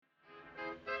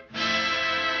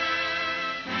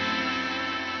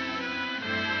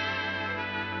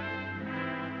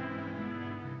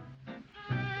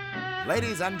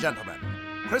Ladies and gentlemen,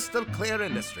 Crystal Clear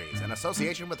Industries, in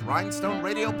association with Rhinestone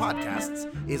Radio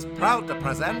Podcasts, is proud to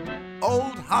present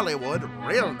Old Hollywood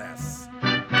Realness.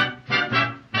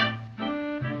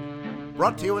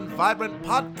 Brought to you in vibrant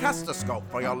podcastoscope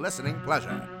for your listening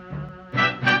pleasure.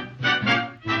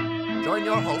 Join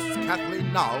your hosts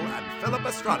Kathleen Null and Philip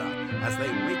Estrada as they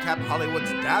recap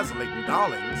Hollywood's dazzling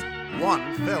darlings,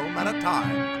 one film at a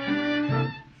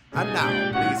time. And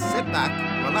now, please sit back,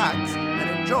 relax,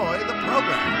 and enjoy the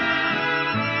program.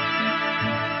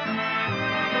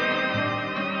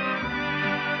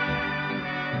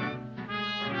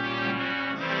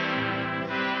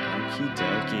 Okie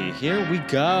dokie, here we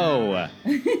go.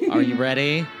 Are you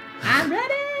ready? I'm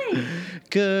ready.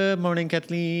 Good morning,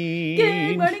 Kathleen.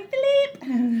 Good morning,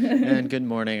 Philippe. And good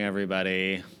morning,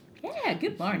 everybody. Yeah,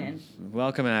 good morning.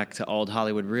 Welcome back to Old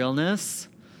Hollywood Realness,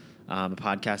 a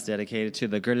podcast dedicated to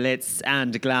the glitz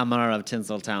and glamour of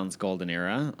Tinseltown's golden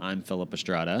era. I'm Philip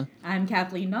Estrada. I'm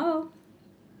Kathleen Null.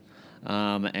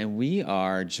 And we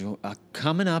are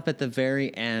coming up at the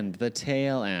very end, the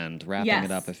tail end, wrapping it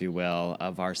up, if you will,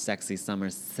 of our sexy summer,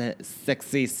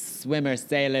 sexy swimmer,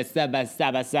 sailor, saba. See,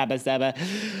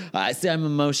 I'm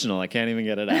emotional. I can't even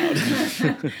get it out.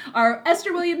 Our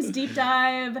Esther Williams deep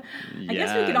dive. I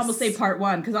guess we could almost say Yes. part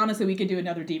one, because honestly, we could do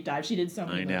another deep dive. She did so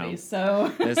many movies.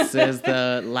 So This is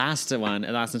the last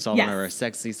installment Yes. of our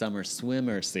sexy summer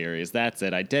swimmer series. That's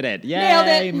it. I did it. Yay, Nailed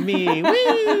it. me.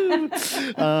 Woo!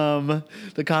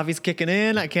 The coffee's kicking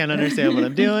in. I can't understand what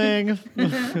I'm doing.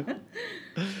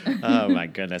 Oh my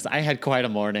goodness. I had quite a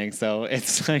morning, so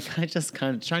it's like I just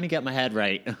kind of trying to get my head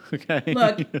right. Okay.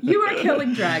 look, you are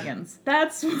killing dragons.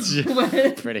 That's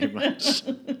what. Pretty much.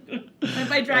 And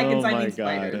by dragons, I mean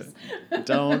spiders.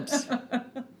 Don't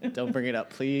bring it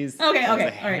up, please. Okay. It All was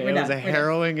right, it was a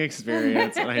harrowing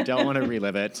experience, and I don't want to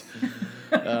relive it.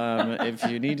 If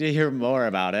you need to hear more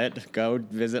about it, go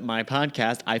visit my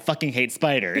podcast, I Fucking Hate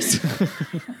Spiders.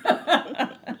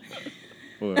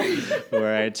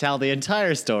 where I tell the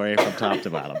entire story from top to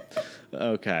bottom.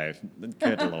 Okay.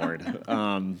 Good Lord.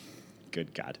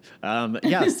 Good God.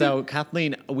 So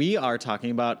Kathleen, we are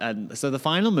talking about, so the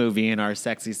final movie in our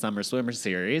Sexy Summer Swimmer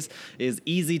series is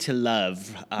Easy to Love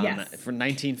Yes. from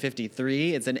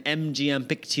 1953. It's an MGM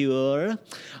picture.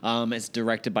 It's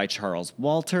directed by Charles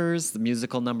Walters. The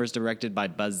musical number's directed by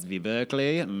Busby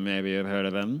Berkeley. Maybe you've heard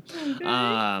of him.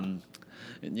 Okay.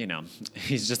 You know,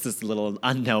 he's just this little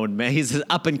unknown man. He's an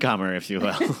up-and-comer, if you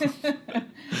will.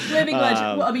 Living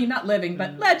legend. Well, I mean, not living,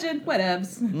 but legend.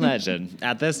 Whatevs. Legend.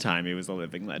 At this time, he was a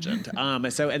living legend. And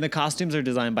the costumes are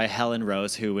designed by Helen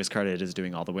Rose, who was credited as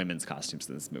doing all the women's costumes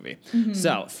in this movie. Mm-hmm.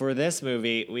 So for this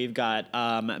movie, we've got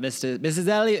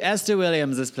Mrs. Esther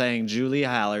Williams is playing Julia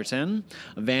Hallerton,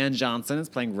 Van Johnson is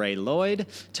playing Ray Lloyd,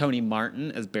 Tony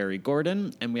Martin as Barry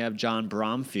Gordon, and we have John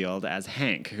Bromfield as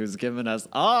Hank, who's given us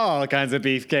all kinds of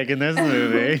beefcake in this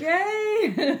movie. Okay.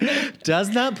 Does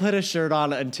not put a shirt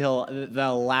on until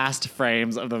the last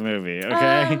frames of the movie,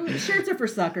 okay? Shirts are for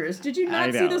suckers. Did you I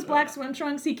not see know. those black swim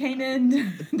trunks he came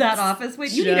in that office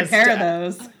with? You need a Just, pair of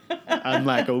those. I'm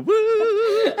like, woo!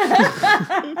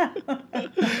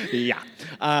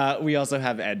 Yeah. We also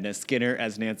have Edna Skinner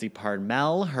as Nancy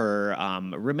Parnell, her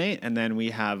roommate, and then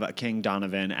we have King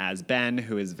Donovan as Ben,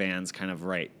 who is Van's kind of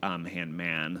right-hand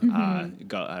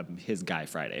man, his Guy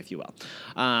Friday, if you will.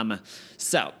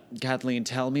 So, Kathleen,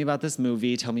 tell me about this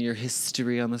movie. Tell me your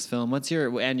history on this film. What's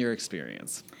your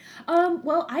experience?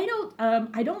 Well,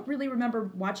 I don't really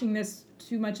remember watching this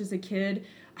too much as a kid.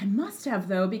 I must have,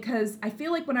 though, because I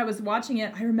feel like when I was watching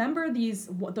it, I remember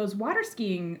those water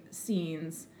skiing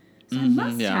scenes. So I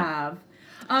must have.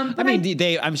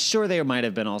 I'm sure they might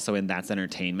have been also in That's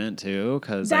Entertainment too,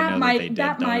 because I know that they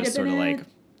did those sort of like.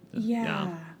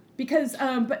 Yeah. Because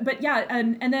but yeah,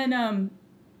 and then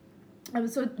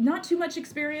so not too much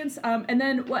experience. And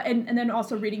then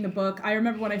also reading the book. I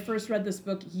remember when I first read this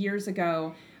book years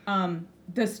ago.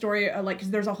 The story, because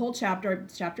there's a whole chapter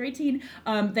 18.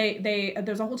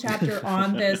 There's a whole chapter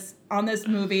on this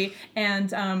movie,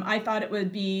 and I thought it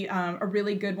would be a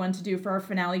really good one to do for our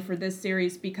finale for this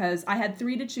series because I had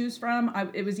 3 to choose from.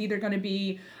 It was either going to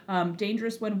be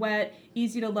Dangerous When Wet,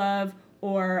 Easy to Love,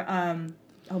 or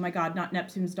oh my God, not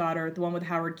Neptune's Daughter, the one with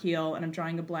Howard Keel, and I'm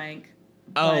drawing a blank.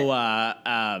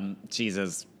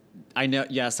 Jesus. I know.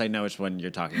 Yes, I know which one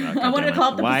you're talking about. I wanted to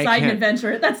call it the Poseidon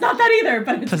Adventure. That's not that either,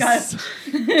 but it's got.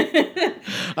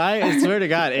 I swear to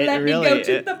God, it Let really. me go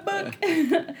to the book.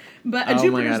 But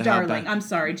Jupiter's Darling. I'm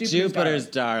sorry, Jupiter's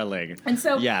Darling. And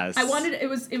so yes. I wanted. It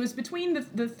was between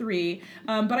the three,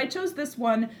 but I chose this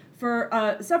one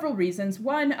for several reasons.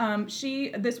 One,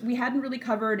 we hadn't really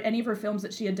covered any of her films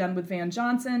that she had done with Van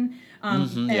Johnson,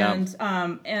 and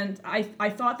I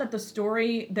thought that the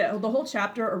story, the whole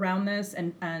chapter around this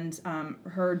and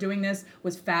her doing this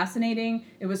was fascinating.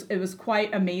 It was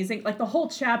quite amazing. Like the whole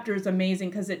chapter is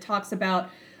amazing because it talks about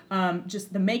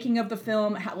just the making of the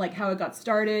film, how it got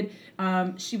started.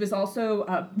 She was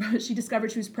also she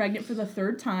discovered she was pregnant for the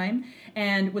third time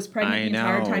and was pregnant the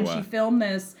entire time she filmed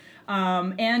this.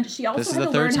 And she also this is had the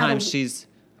to third learn time how to... she's.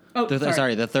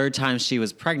 sorry. The third time she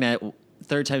was pregnant.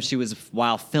 Third time she was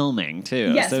while filming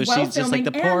too. Yes, so while she's just like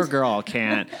the poor girl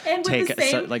can't and take with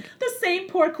the same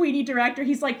poor Queenie director.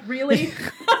 He's like, really,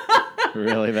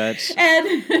 really, bitch.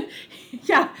 And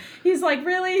yeah, he's like,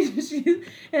 really,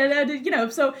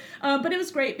 So, but it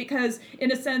was great because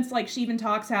in a sense, like she even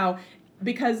talks how,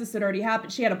 because this had already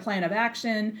happened, she had a plan of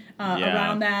action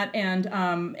around that, and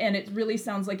it really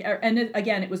sounds like,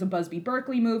 again, it was a Busby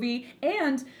Berkeley movie,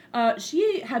 and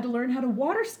she had to learn how to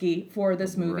water ski for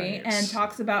this movie, and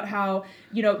talks about how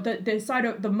the side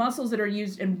of the muscles that are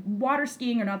used in water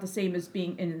skiing are not the same as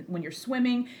being in when you're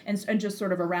swimming, and just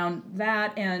sort of around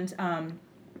that, and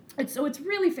it's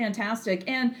really fantastic,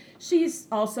 and she's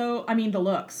also, I mean, the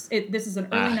looks. This is an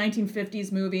early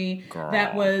 1950s movie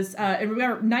that was, and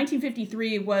remember,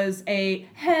 1953 was a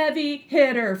heavy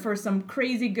hitter for some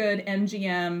crazy good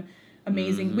MGM.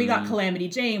 Amazing. Mm-hmm. We got Calamity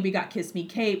Jane, we got Kiss Me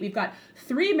Kate, we've got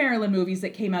 3 Marilyn movies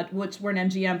that came out, which weren't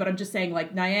MGM, but I'm just saying,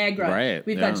 like Niagara. Right,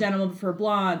 we've got Gentlemen Prefer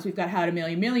Blondes, we've got How to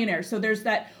Marry a Millionaire. So there's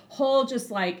that whole just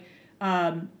like,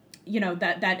 that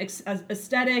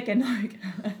aesthetic, and like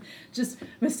just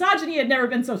misogyny had never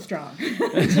been so strong.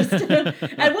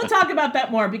 And we'll talk about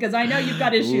that more because I know you've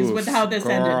got issues with how this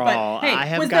ended. But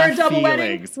hey, was there a double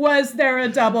wedding? Was there a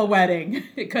double wedding?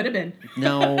 It could have been.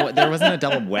 No, there wasn't a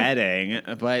double wedding,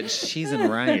 but she's in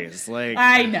rice. Like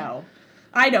I know,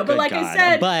 but like God. I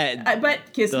said, but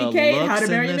Kiss Me Kate, How to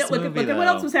Marry a Millionaire. Look at what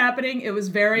else was happening. It was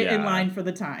very in line for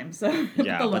the time. So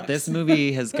yeah, but this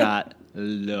movie has got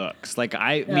looks. Like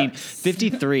I mean,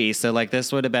 53. So like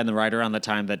this would have been right around the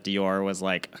time that Dior was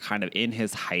like kind of in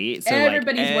his height. So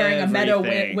everybody's wearing a Meadow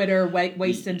Witter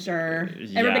waist and shirt.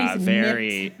 Everybody's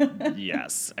very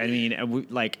yes. I mean,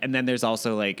 and then there's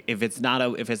also like if it's not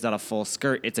a full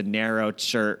skirt, it's a narrow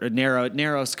shirt, a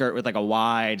narrow skirt with like a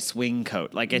wide swing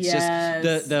coat. Like it's just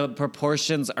the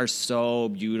proportions are so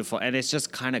beautiful, and it's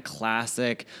just kind of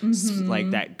classic,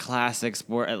 like that classic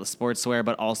sportswear,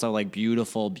 but also like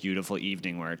beautiful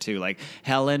evening wear too. Like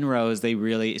Helen Rose, they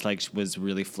really was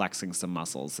really flexing some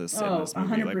muscles in this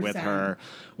movie, 100%. Like with her,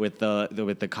 with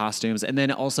the costumes, and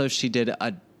then also she did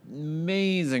a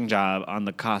amazing job on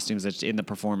the costumes in the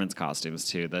performance costumes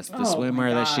too. The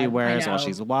swimwear that she wears while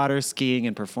she's water skiing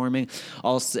and performing.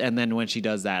 Also, and then when she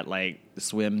does that like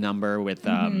swim number with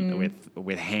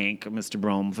with Hank, Mr.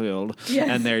 Bromfield,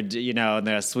 and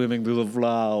they're swimming through the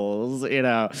flowers,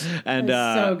 and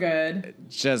so good.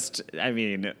 Just, I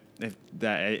mean.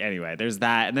 Anyway, there's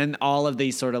that, and then all of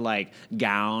these sort of like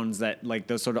gowns that like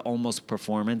those sort of almost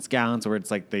performance gowns where it's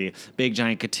like the big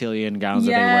giant cotillion gowns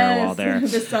that they wear while they're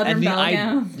the Southern Belle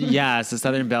gowns. Yes, the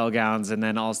Southern Belle gowns, and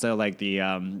then also like the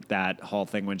that whole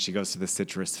thing when she goes to the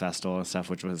Citrus Festival and stuff,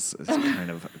 which was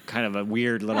kind of a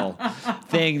weird little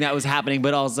thing that was happening,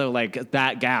 but also like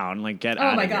that gown, like get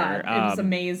out of here. Oh my God, it was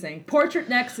amazing. Portrait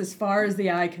necks as far as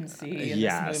the eye can see in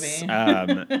this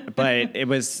movie. But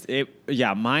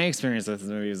my experience with this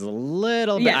movie was a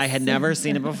little bit. I had never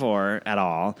seen it before at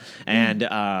all, and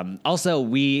also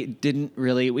we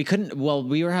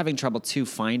were having trouble too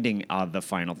finding the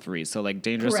final 3. So like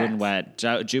Dangerous and Wet,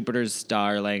 Jupiter's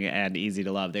Darling, and Easy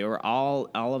to Love. They were all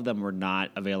of them were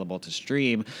not available to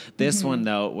stream. This one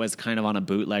though was kind of on a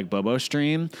bootleg Bobo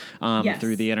stream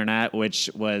through the internet, which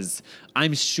was,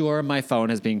 I'm sure my phone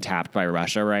is being tapped by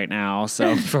Russia right now.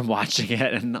 So from watching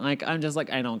it, and like I'm just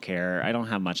like I don't care. I don't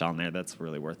have much on there that's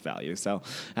really worth value. So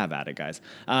have at it, guys.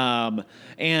 I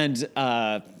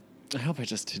hope I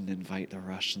just didn't invite the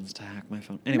Russians to hack my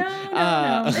phone. Anyway,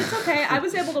 no. It's okay. I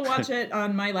was able to watch it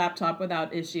on my laptop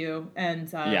without issue, and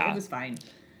it was fine.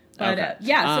 But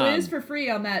so it is for free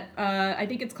on that. I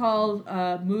think it's called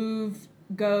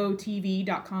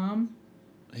movegotv.com.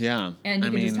 Yeah. And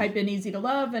you can just type in Easy to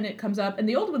Love and it comes up. And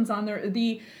the old one's on there,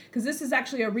 because this is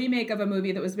actually a remake of a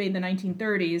movie that was made in the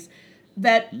 1930s.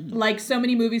 that, like so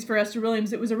many movies for Esther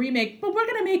Williams, it was a remake, but we're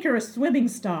going to make her a swimming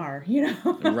star, you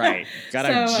know? Right.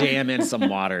 Gotta jam in some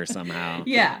water somehow.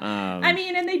 Yeah. I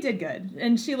mean, and they did good.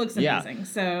 And she looks amazing. Yeah.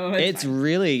 So it's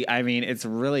really,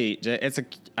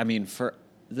 for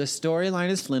the storyline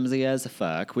is flimsy as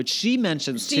fuck, which she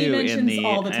mentions in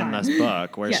this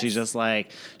book, where yes. she's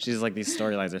like, these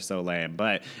storylines are so lame,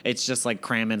 but it's just like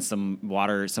cramming some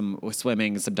water, some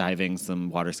swimming, some diving, some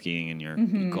water skiing, and you're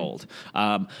gold.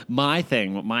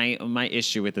 My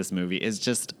issue with this movie is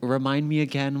just remind me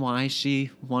again why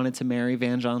she wanted to marry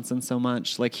Van Johnson so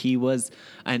much. Like, he was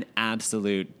an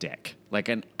absolute dick. Like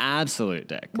an absolute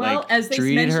dick. Well, like, as they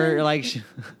treated mentioned, her like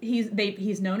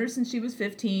he's known her since she was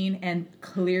 15, and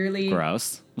clearly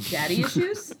gross daddy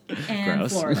issues and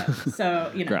gross. Florida.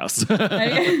 So gross.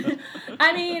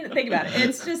 I mean, think about it.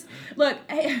 It's just look.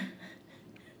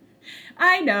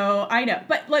 I know,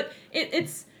 but look,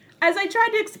 it's as I tried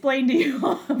to explain to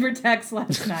you over text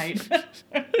last night.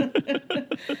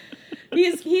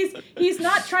 He's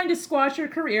not trying to squash her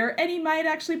career, and he might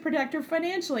actually protect her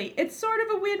financially. It's sort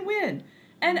of a win-win.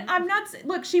 And I'm not...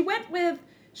 Look, she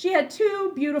had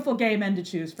two beautiful gay men to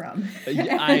choose from.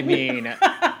 I mean,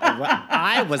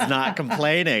 I was not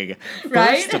complaining.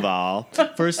 Right?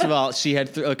 First of all, she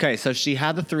had so she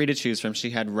had the three to choose from. She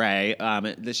had Ray.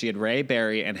 She had Ray,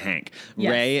 Barry, and Hank.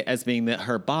 Yes. Ray as being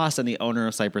her boss and the owner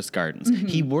of Cypress Gardens. Mm-hmm.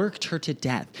 He worked her to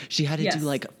death. She had to do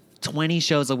like 20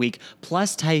 shows a week,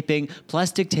 plus typing,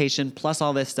 plus dictation, plus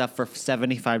all this stuff for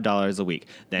 $75 a week.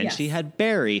 Then she had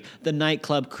Barry, the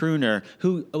nightclub crooner,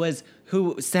 who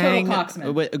sang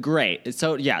great.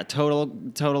 So yeah,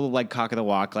 total like cock of the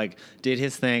walk, like did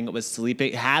his thing, was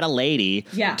sleeping, had a lady,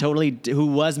 who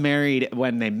was married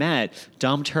when they met,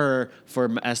 dumped her for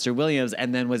Esther Williams,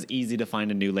 and then was easy to find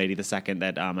a new lady the second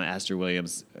that Esther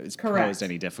Williams posed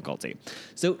any difficulty.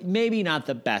 So maybe not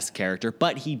the best character,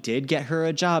 but he did get her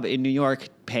a job in New York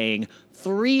paying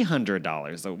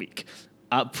 $300 a week,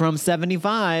 up from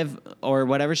 $75 or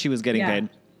whatever she was getting paid.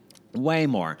 Way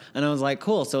more. And I was like,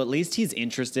 cool. So at least he's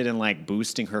interested in like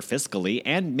boosting her fiscally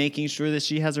and making sure that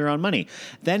she has her own money.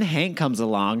 Then Hank comes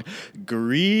along,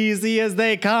 greasy as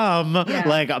they come,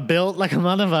 like built like a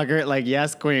motherfucker. Like,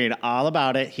 yes, queen, all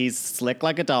about it. He's slick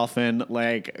like a dolphin.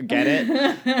 Like, get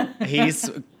it? He's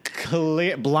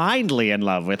blindly in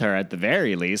love with her at the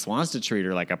very least, wants to treat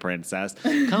her like a princess,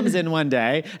 comes in one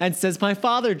day and says, my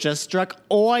father just struck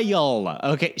oil.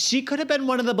 Okay, she could have been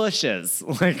one of the Bushes.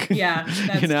 Like, yeah,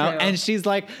 that's true. And she's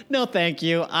like, no, thank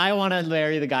you. I want to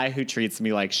marry the guy who treats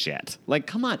me like shit. Like,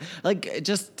 come on. Like,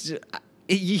 just...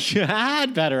 You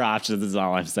had better options is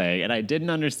all I'm saying. And I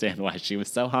didn't understand why she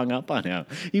was so hung up on him.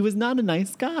 He was not a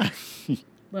nice guy.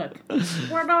 Look,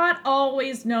 we're not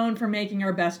always known for making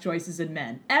our best choices in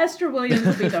men. Esther Williams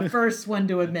will be the first one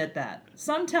to admit that.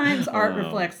 Sometimes art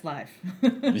reflects life.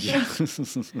 And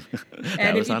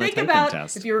if you think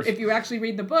about, if you actually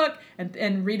read the book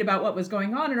and read about what was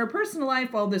going on in her personal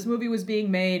life while this movie was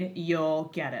being made, you'll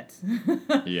get it.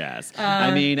 Yes.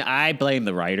 I mean, I blame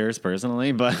the writers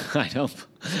personally, but I don't.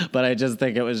 But I just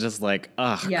think it was just like,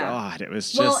 oh, God, it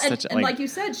was just such a... And like you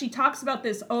said, she talks about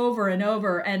this over and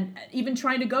over, and even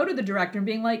trying to go to the director and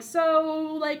being like,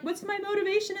 so, like, what's my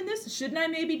motivation in this? Shouldn't I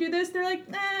maybe do this? They're like,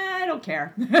 I don't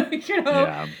care. You know?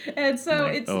 Yeah. And so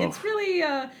it's really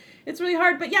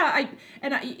hard. But yeah,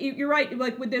 you're right.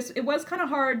 Like with this, it was kind of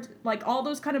hard. Like all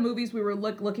those kind of movies we were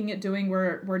looking at doing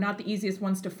were not the easiest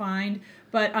ones to find.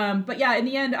 But yeah, in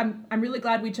the end, I'm really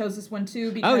glad we chose this one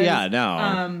too because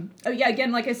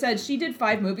again, like I said, she did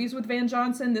 5 movies with Van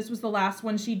Johnson. This was the last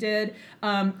one she did.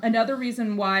 Another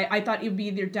reason why I thought it would be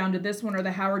either down to this one or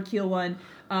the Howard Keel one.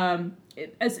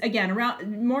 As again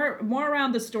around more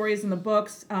around the stories in the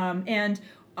books, and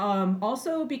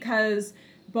also because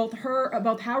both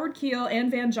Howard Keel and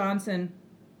Van Johnson,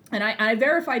 and I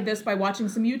verified this by watching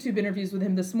some YouTube interviews with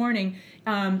him this morning.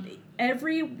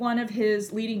 Every one of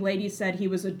his leading ladies said he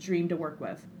was a dream to work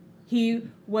with. He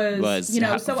was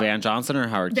Van Johnson or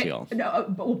Howard Keel? No,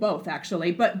 both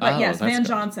actually. But yes, Van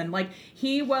Johnson. Like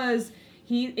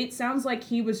it sounds like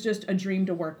he was just a dream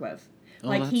to work with.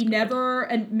 Like he never,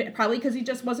 and probably because he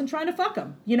just wasn't trying to fuck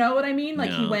him. You know what I mean? Like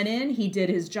he went in, he did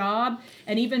his job,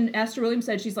 and even Esther Williams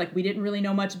said, she's like, we didn't really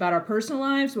know much about our personal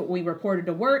lives, but we reported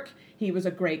to work. He was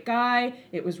a great guy.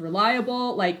 It was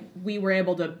reliable. Like we were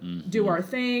able to do our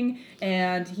thing,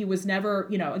 and he was never,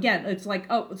 again, it's like,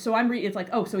 so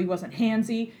he wasn't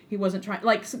handsy. He wasn't trying,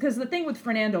 because the thing with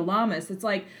Fernando Lamas, it's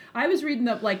like, I was reading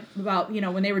about,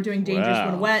 when they were doing Dangerous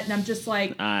When Wet, and I'm just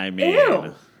like,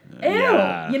 ew.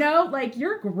 You know, like,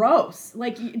 you're gross.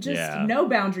 Like, just no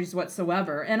boundaries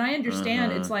whatsoever. And I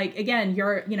understand it's like, again,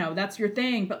 you're, you know, that's your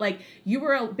thing. But, like, you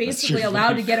were basically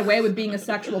allowed to get away with being a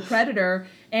sexual predator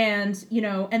and, you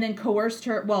know, and then coerced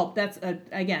her. Well, that's,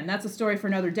 that's a story for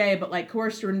another day. But, like,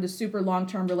 coerced her into this super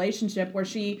long-term relationship where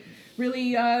she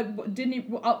really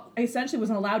essentially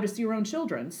wasn't allowed to see her own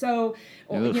children. So,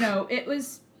 you know, it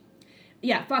was...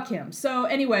 Yeah, fuck him. So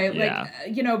anyway,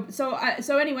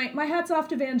 so anyway, my hat's off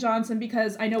to Van Johnson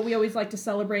because I know we always like to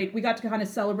celebrate. We got to kind of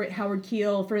celebrate Howard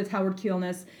Keel for his Howard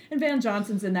Keelness, and Van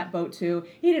Johnson's in that boat too.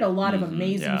 He did a lot of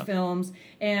amazing films,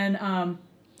 and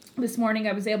this morning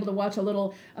I was able to watch a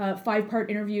little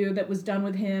 5-part interview that was done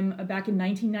with him back in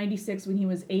 1996 when he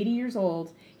was 80 years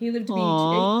old. He lived to be,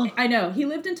 I know, he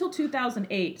lived until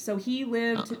 2008, so he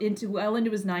lived into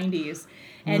his 90s.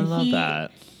 And I love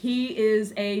that. He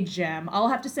is a gem. I'll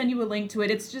have to send you a link to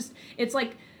it. It's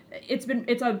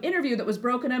an interview that was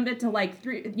broken up into like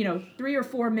 3 or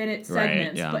 4 minute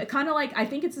segments. Right, but kind of like, I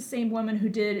think it's the same woman who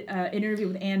did an interview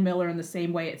with Ann Miller in the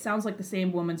same way. It sounds like the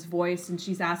same woman's voice, and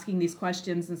she's asking these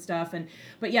questions and stuff.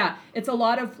 But yeah, it's a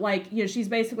lot of like, you know, she's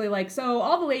basically like, so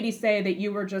all the ladies say that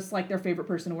you were just like their favorite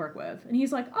person to work with. And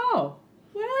he's like, oh,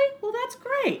 really? Well, that's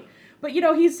great. But, you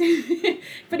know, he's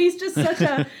just such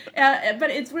a, but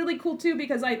it's really cool too,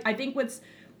 because I think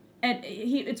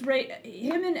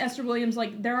him and Esther Williams,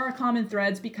 like, there are common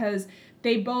threads because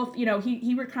they both, you know,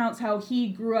 he recounts how he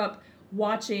grew up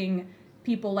watching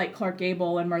people like Clark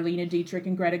Gable and Marlene Dietrich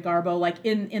and Greta Garbo, like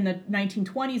in the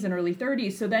 1920s and early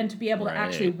 30s. So then to be able to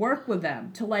actually work with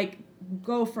them, to like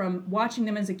go from watching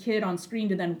them as a kid on screen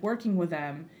to then working with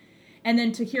them, and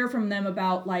then to hear from them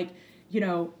about, like, you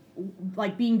know,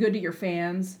 like being good to your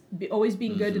fans, always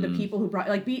being good to the people who brought,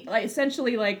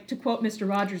 essentially, like, to quote Mr.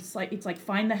 Rogers, it's like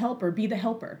find the helper, be the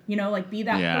helper, you know, like be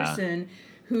that person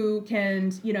who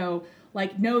can, you know,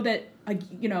 like know that,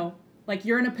 you know, like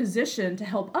you're in a position to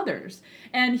help others.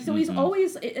 And so he's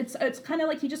always, it's kind of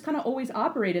like he just kind of always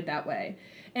operated that way.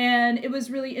 And it was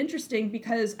really interesting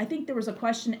because I think there was a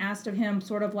question asked of him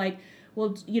sort of like,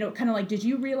 well, you know, kind of like, did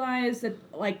you realize that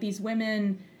like these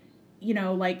women, you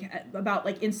know, like about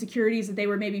like insecurities that they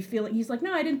were maybe feeling? He's like,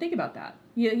 no, I didn't think about that.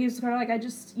 He was kind of like, I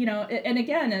just, you know, and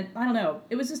again, I don't know.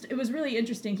 It was really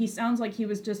interesting. He sounds like he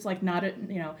was just like not a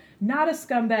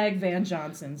scumbag Van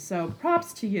Johnson. So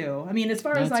props to you. I mean, as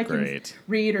far as I can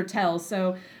read or tell.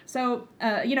 So,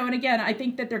 you know, and again, I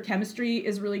think that their chemistry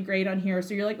is really great on here.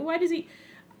 So you're like, why does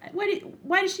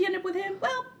she end up with him?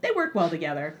 Well, they work well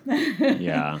together.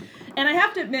 Yeah. And I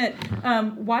have to admit,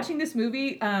 watching this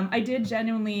movie, I did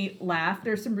genuinely laugh.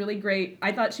 There's some really great,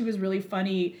 I thought she was really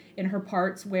funny in her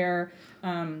parts where,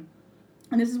 and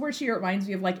this is where she reminds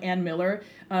me of like Ann Miller.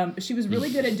 She was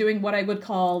really good at doing what I would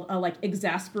call like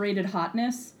exasperated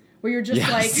hotness, where you're just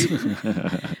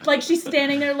like she's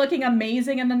standing there looking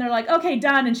amazing, and then they're like, okay,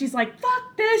 done, and she's like,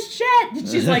 fuck this shit, and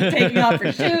she's like taking off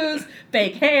her shoes,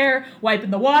 fake hair,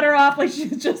 wiping the water off, like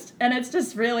she's just, and it's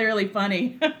just really, really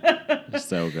funny.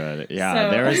 So good. Yeah,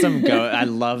 there was some I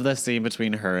love the scene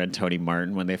between her and Tony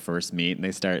Martin when they first meet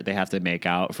and they have to make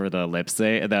out for the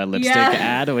lipstick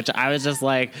ad, which I was just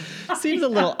like, seems a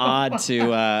little odd to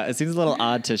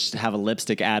have a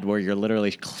lipstick ad where you're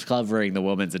literally covering the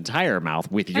woman's entire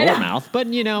mouth with your mouth, but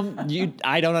you know,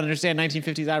 I don't understand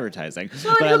 1950s advertising.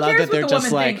 Well, but I love that they're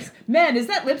just like, thinks, man, is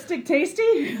that lipstick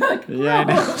tasty? Like, yeah, I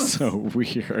know, so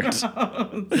weird.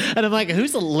 And I'm like,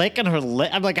 who's licking her lip?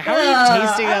 I'm like, how are you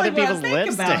tasting other people's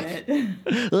lipstick?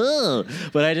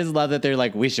 But I just love that they're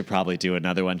like, we should probably do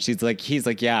another one. He's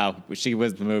like, yeah, she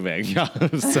was moving. Yeah,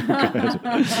 it was so good.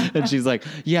 And she's like,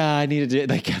 yeah, I need to do it.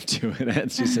 They kept doing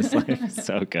it. She's just like,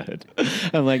 so good.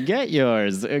 I'm like, get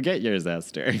yours,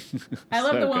 Esther. I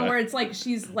love the one where it's like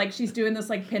she's doing this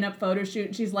like pinup photo shoot,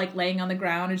 and she's like laying on the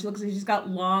ground, and she looks like she's got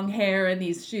long hair and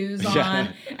these shoes on,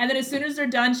 and then as soon as they're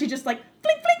done, she just like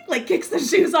blink blink, like kicks the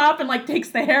shoes off and like takes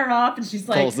the hair off, and she's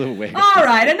like, all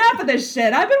right, enough of this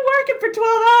shit, I've been working for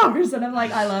 12 hours, and I'm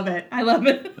like, I love it. I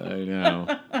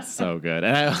know, so good.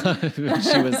 And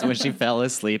when she fell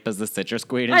asleep as the citrus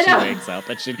queen, and she wakes up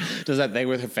and she does that thing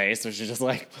with her face, so she's just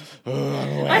like, oh,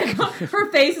 I'm awake.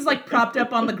 Her face is like propped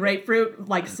up on the grapefruit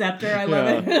like scepter. I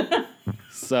love it.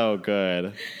 So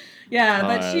good. Yeah,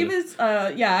 but she was,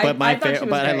 But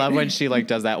I love when she like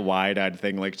does that wide-eyed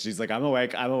thing, like she's like, I'm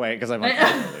awake, because I'm like,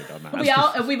 I really don't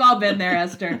know. We've all been there,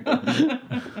 Esther.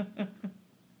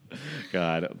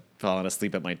 God, falling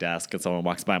asleep at my desk and someone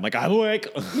walks by, I'm like, I'm awake.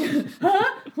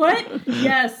 Huh? What?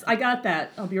 Yes, I got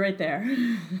that. I'll be right there.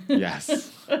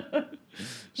 Yes.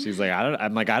 She's like, I don't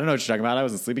know what you're talking about. I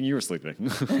wasn't sleeping. You were sleeping.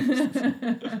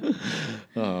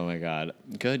 Oh my God.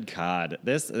 Good God.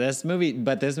 This movie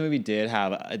did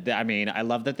have, I mean, I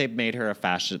love that they made her a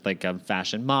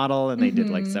fashion model, and they did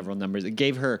like several numbers. It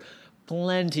gave her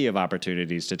plenty of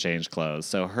opportunities to change clothes.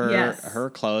 So her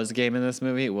clothes game in this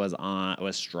movie was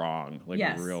strong, like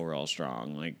real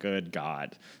strong. Like, good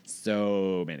God,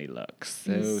 so many looks,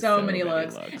 so many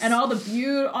looks, and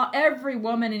every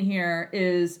woman in here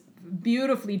is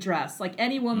beautifully dressed, like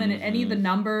any woman in any of the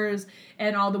numbers,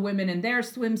 and all the women in their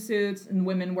swimsuits, and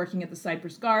women working at the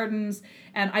Cypress Gardens.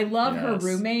 And I love her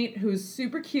roommate, who's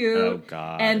super cute. Oh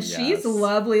God, and she's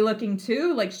lovely looking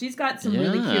too. Like, she's got some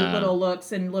really cute little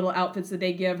looks and little outfits that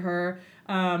they give her.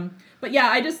 But yeah,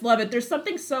 I just love it. There's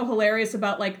something so hilarious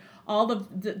about like all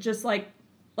the just like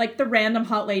the random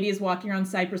hot ladies walking around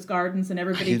Cypress Gardens and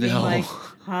everybody being like,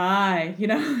 hi, you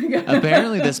know.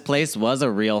 Apparently this place was a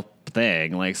real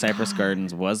thing. Like, Cypress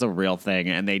Gardens was a real thing,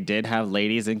 and they did have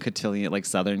ladies in cotillion, like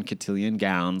Southern cotillion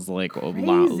gowns, like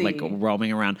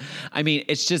roaming around. I mean,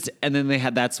 it's just, and then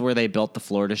that's where they built the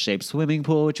Florida-shaped swimming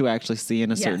pool, which you actually see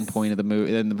in a certain point of the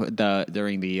movie,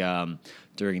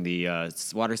 during the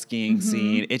water skiing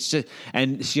scene. It's just,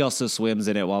 and she also swims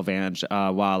in it while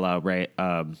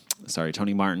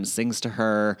Tony Martin sings to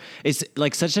her. It's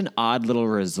like such an odd little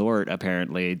resort,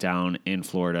 apparently, down in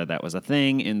Florida that was a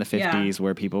thing in the 50s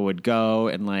where people would go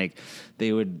and like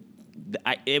they would.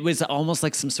 It was almost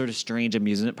like some sort of strange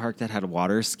amusement park that had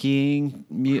water skiing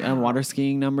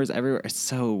numbers everywhere. It's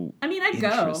so. I mean, I'd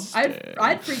go.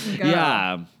 I'd freaking go.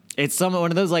 Yeah. It's one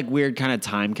of those like weird kind of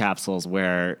time capsules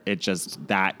where it just,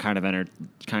 that kind of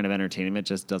entertainment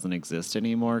just doesn't exist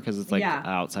anymore, because it's like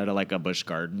outside of like a Busch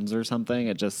Gardens or something.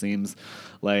 It just seems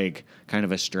like kind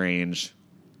of a strange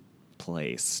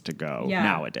place to go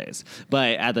nowadays.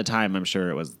 But at the time, I'm sure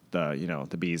it was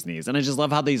the bee's knees. And I just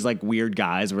love how these like weird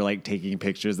guys were like taking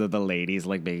pictures of the ladies,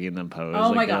 like making them pose.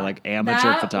 Oh my God. They're like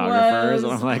amateur photographers.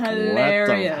 And I'm like,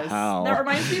 hilarious. What the hell? That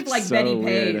reminds me of like Betty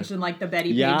Page and like the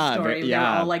Betty Page story. They're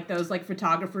all like those like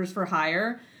photographers for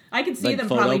hire. I could see like them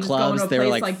probably just going to a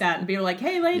place like that and be like,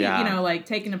 hey lady, like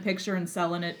taking a picture and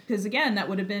selling it. Because again, that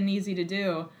would have been easy to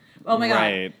do. Oh my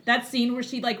God. That scene where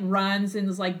she like runs and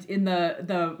is like in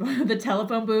the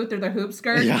telephone booth or the hoop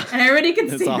skirt and everybody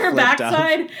can see her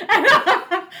backside.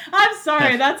 I'm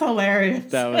sorry, that's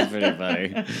hilarious. That was pretty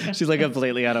funny. She's like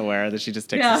completely unaware that she just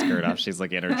takes the skirt off. She's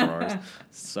like in her drawers.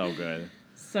 So good.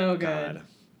 So good.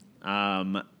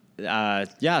 God.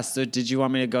 So did you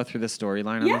want me to go through the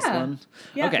storyline on this one?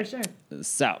 Yeah, okay. for sure.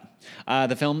 So,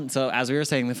 as we were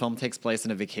saying, the film takes place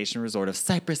in a vacation resort of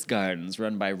Cypress Gardens,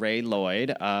 run by Ray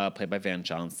Lloyd, played by Van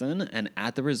Johnson. And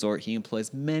at the resort, he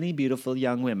employs many beautiful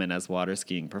young women as water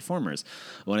skiing performers.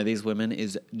 One of these women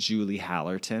is Julie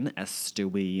Hallerton, Esther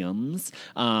Williams.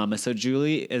 So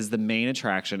Julie is the main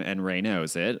attraction, and Ray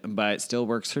knows it, but still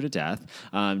works her to death.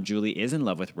 Julie is in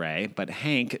love with Ray, but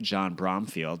Hank, John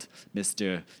Bromfield,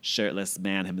 Mr. Shirtless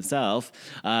Man himself,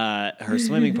 her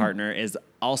swimming partner, is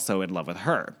also in love with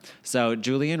her. So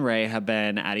Julie and Ray have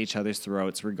been at each other's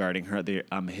throats regarding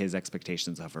his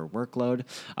expectations of her workload.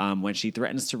 When she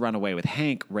threatens to run away with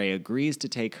Hank, Ray agrees to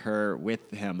take her with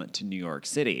him to New York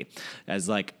City as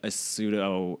like a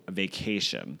pseudo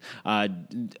vacation.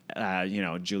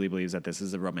 Julie believes that this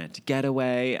is a romantic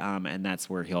getaway, and that's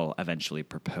where he'll eventually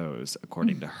propose,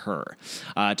 according to her.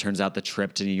 Turns out the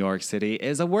trip to New York City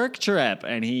is a work trip,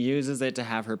 and he uses it to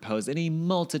have her pose in a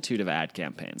multitude of ad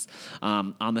campaigns.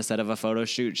 On the set of a photo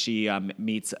shoot, she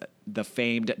meets the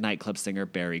famed nightclub singer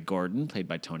Barry Gordon, played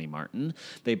by Tony Martin.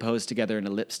 They pose together in a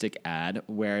lipstick ad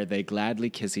where they gladly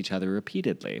kiss each other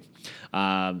repeatedly.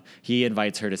 He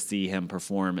invites her to see him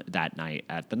perform that night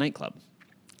at the nightclub.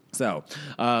 So,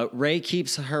 Ray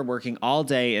keeps her working all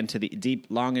day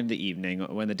long into the evening.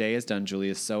 When the day is done, Julie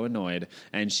is so annoyed,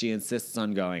 and she insists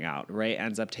on going out. Ray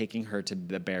ends up taking her to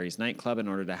the Barry's nightclub in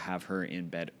order to have her in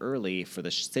bed early for the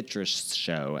Citrus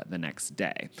show the next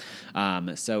day.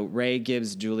 So Ray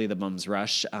gives Julie the bum's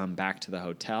rush back to the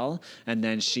hotel, and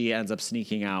then she ends up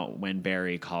sneaking out when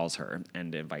Barry calls her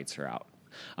and invites her out.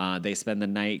 They spend the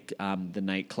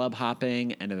night club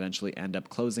hopping and eventually end up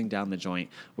closing down the joint,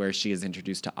 where she is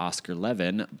introduced to Oscar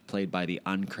Levin, played by the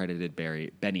uncredited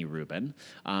Benny Rubin.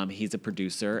 He's a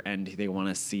producer, and they want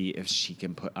to see if he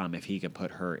can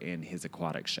put her in his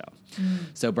aquatic show.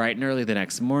 So bright and early the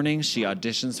next morning, she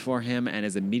auditions for him and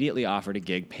is immediately offered a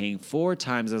gig paying 4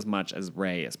 times as much as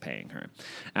Ray is paying her.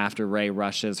 After Ray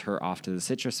rushes her off to the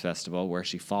Citrus Festival, where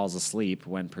she falls asleep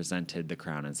when presented the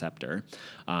crown and scepter.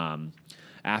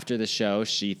 After the show,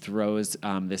 she throws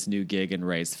this new gig in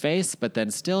Ray's face, but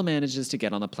then still manages to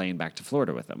get on the plane back to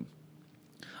Florida with him.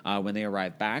 When they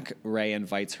arrive back, Ray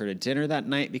invites her to dinner that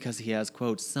night because he has,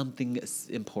 quote, something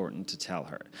important to tell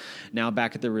her. Now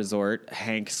back at the resort,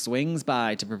 Hank swings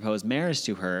by to propose marriage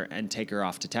to her and take her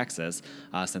off to Texas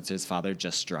since his father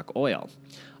just struck oil.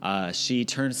 She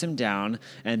turns him down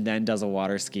and then does a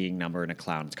water skiing number in a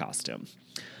clown costume.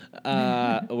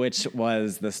 Which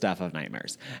was the stuff of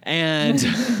nightmares. And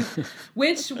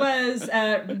which was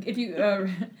if you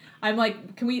I'm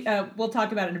like, can we we'll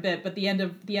talk about it in a bit, but the end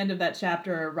of that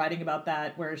chapter writing about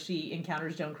that where she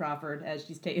encounters Joan Crawford as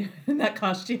she's in that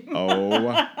costume. Oh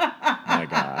my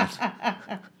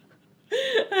God.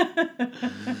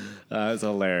 That was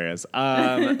hilarious.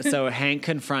 So Hank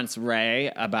confronts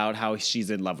Ray about how she's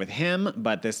in love with him,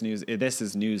 but this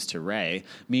is news to Ray.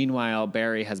 Meanwhile,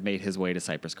 Barry has made his way to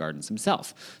Cypress Gardens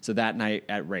himself. So that night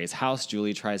at Ray's house,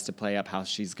 Julie tries to play up how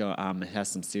she's has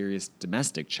some serious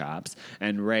domestic chops,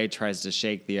 and Ray tries to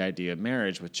shake the idea of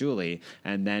marriage with Julie,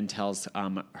 and then tells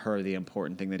her the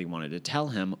important thing that he wanted to tell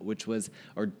him, which was,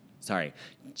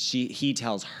 he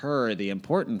tells her the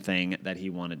important thing that he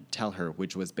wanted to tell her,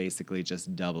 which was basically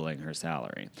just doubling her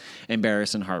salary.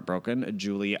 Embarrassed and heartbroken,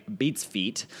 Julie beats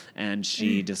feet, and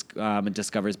she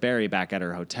discovers Barry back at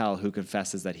her hotel, who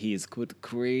confesses that he is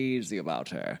crazy about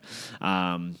her.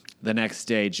 The next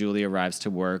day, Julie arrives to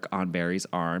work on Barry's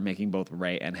arm, making both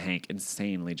Ray and Hank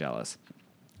insanely jealous.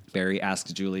 Barry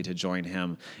asks Julie to join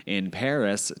him in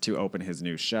Paris to open his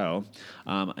new show.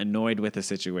 Annoyed with the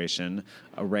situation,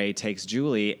 Ray takes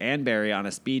Julie and Barry on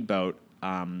a speedboat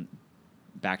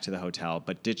back to the hotel,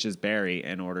 but ditches Barry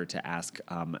in order to ask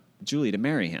Julie to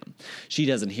marry him. She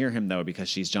doesn't hear him, though, because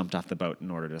she's jumped off the boat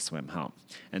in order to swim home.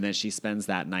 And then she spends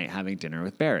that night having dinner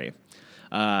with Barry.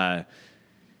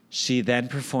 She then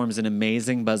performs an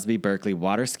amazing Busby Berkeley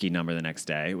water ski number the next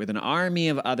day with an army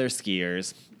of other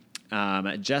skiers.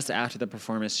 Just after the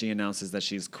performance, she announces that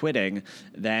she's quitting,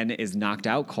 then is knocked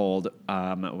out cold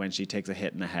when she takes a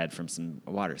hit in the head from some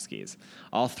water skis.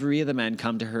 All three of the men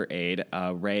come to her aid.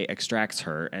 Ray extracts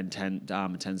her and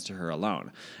tends to her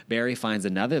alone. Barry finds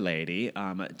another lady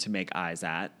to make eyes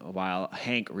at, while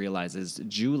Hank realizes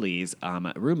Julie's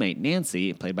roommate,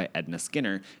 Nancy, played by Edna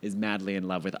Skinner, is madly in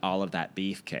love with all of that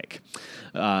beefcake.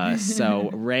 So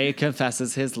Ray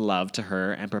confesses his love to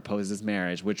her and proposes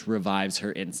marriage, which revives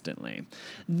her instantly.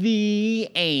 The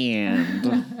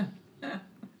end.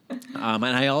 And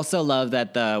I also love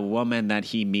that the woman that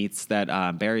he meets,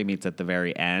 that Barry meets at the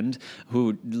very end,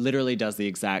 who literally does the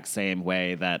exact same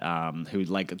way that, who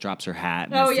like drops her hat.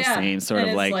 And it's the same sort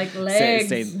of like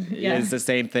legs. It's the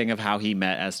same thing of how he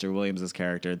met Esther Williams'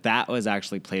 character. That was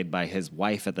actually played by his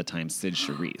wife at the time, Sid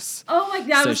Charisse. Oh my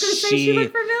God, I was going to say she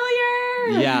looked familiar.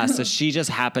 Yeah, so she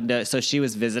just happened to, so she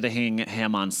was visiting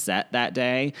him on set that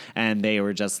day, and they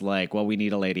were just like, well, we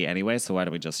need a lady anyway, so why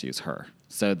don't we just use her?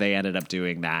 So they ended up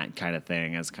doing that kind of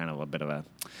thing as kind of a bit of a,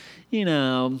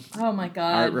 oh my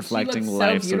God, art reflecting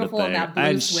life sort of thing. That blue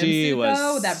and she was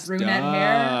though, that brunette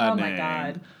hair. Oh my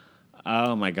God.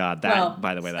 Oh my God! That,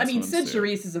 by the way, that's. I mean, Sid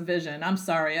Charisse is a vision. I'm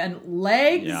sorry, and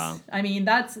legs. Yeah. I mean,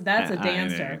 that's a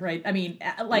dancer, right? I mean,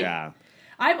 like, yeah.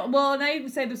 And I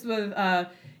say this with, as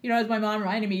my mom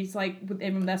reminded me, it's like with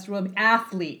Esther Williams,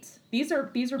 athletes. These are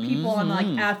people on like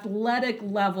athletic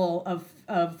level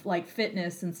of like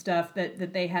fitness and stuff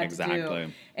that they had to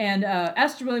do. And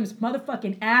Esther Williams,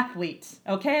 motherfucking athlete,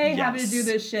 okay? Yes. Having to do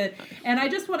this shit. And I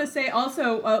just want to say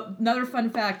also another fun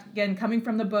fact, again, coming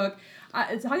from the book,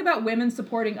 talking about women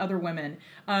supporting other women.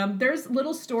 There's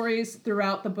little stories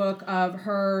throughout the book of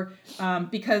her,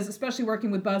 because especially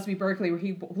working with Busby Berkeley, where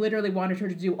he literally wanted her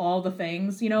to do all the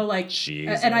things, like,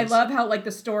 Jesus. And I love how like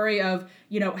the story of,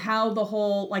 how the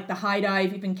whole, like the high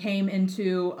dive even came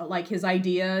into like his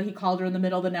idea. He called her in the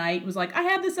middle of the night and was like, I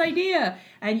have this idea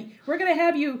and we're going to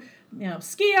have you,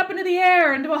 ski up into the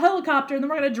air into a helicopter and then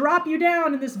we're going to drop you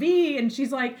down in this V. And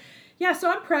she's like, yeah,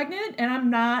 so I'm pregnant and I'm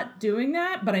not doing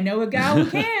that, but I know a gal who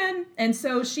can. And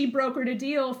so she brokered a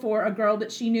deal for a girl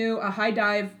that she knew, a high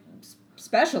dive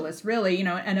specialist, really,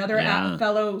 another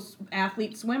fellow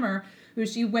athlete swimmer who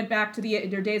she went back to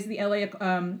their days at the LA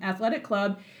Athletic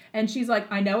Club. And she's like,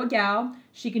 I know a gal,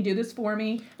 she can do this for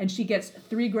me. And she gets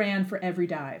 $3,000 for every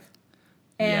dive.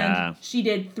 And she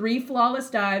did 3 flawless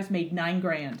dives, made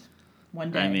 $9,000.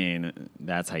 One day. I mean,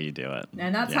 that's how you do it.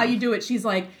 And that's how you do it. She's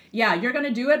like, yeah, you're going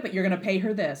to do it, but you're going to pay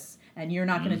her this. And you're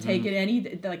not going to take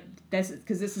it this,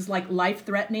 because this is like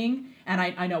life-threatening. And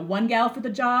I know one gal for the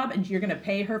job, and you're going to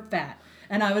pay her fat.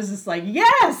 And I was just like,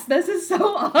 yes, this is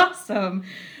so awesome.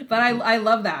 But I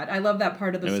love that. I love that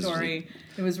part of the story.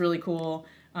 It was really cool.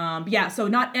 So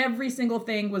not every single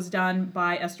thing was done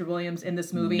by Esther Williams in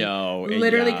this movie. No.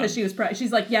 Literally, because she was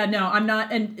she's like, yeah, no, I'm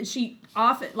not. And she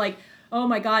often, like, oh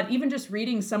my God, even just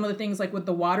reading some of the things like with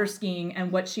the water skiing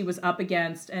and what she was up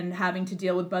against and having to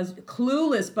deal with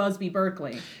clueless Busby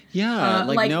Berkeley. Yeah,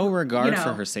 no regard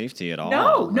for her safety at all.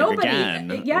 No, nobody.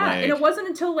 Again, and it wasn't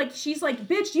until like she's like,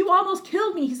 bitch, you almost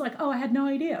killed me. He's like, oh, I had no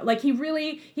idea. Like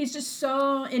he's just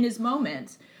so in his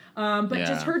moment. But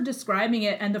just her describing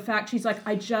it and the fact she's like,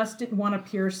 I just didn't want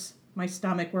to pierce my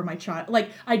stomach where my child, like,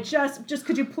 I just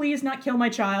could you please not kill my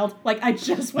child? Like, I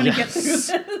just want to get through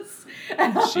this.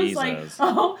 And I was like,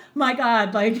 oh my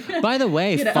God, like. By the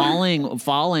way,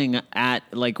 falling at,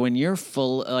 like, when you're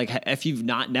full, like, if you've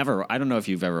never, I don't know if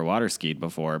you've ever water skied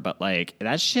before, but like,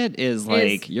 that shit is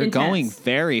like, you're intense. Going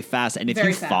very fast. And if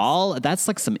you fall, that's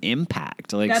like some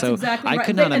impact. Like, that's so exactly I right.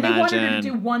 could not imagine. And they wanted her to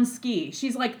do one ski.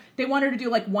 She's like, they wanted her to do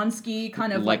like one ski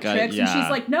kind of like tricks. And she's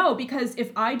like, no, because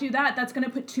if I do that, that's going to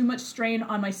put too much strain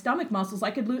on my stomach muscles.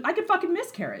 I could fucking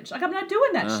miscarriage. Like, I'm not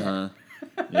doing that shit.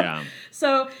 Yeah.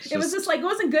 So it was just like, it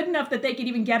wasn't good enough that they could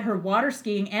even get her water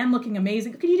skiing and looking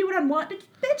amazing. Could you do it on one?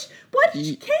 Bitch, what? Can't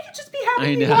you just be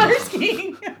having me water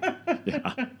skiing?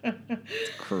 Yeah.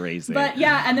 It's crazy. But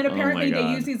yeah, and then apparently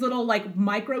they use these little like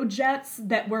micro jets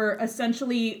that were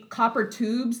essentially copper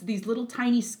tubes, these little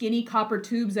tiny skinny copper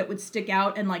tubes that would stick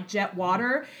out and like jet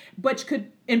water, which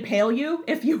could impale you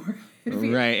if you were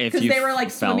because they were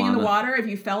like swimming in the water. If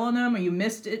you fell on them or you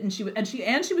missed it, and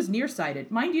she was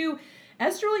nearsighted, mind you.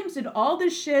 Esther Williams did all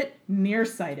this shit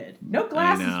nearsighted. No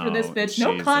glasses for this bitch.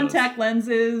 No contact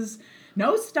lenses.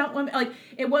 No stunt women. Like,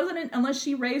 it wasn't unless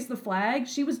she raised the flag.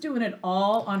 She was doing it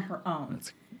all on her own.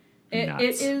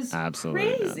 It is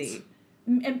absolutely crazy.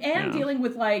 And dealing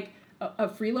with like a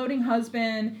freeloading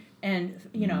husband and,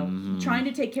 you know, trying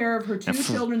to take care of her two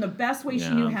children the best way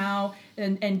she knew how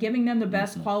and giving them the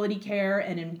best quality care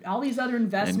and in all these other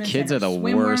investments. And kids are the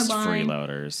worst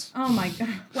freeloaders. Oh my God.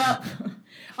 Well,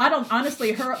 I don't,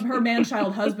 honestly, her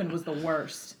man-child husband was the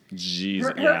worst. Jeez,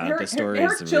 the story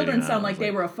her children sound like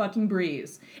they were a fucking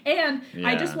breeze. And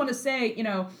I just want to say, you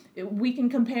know, we can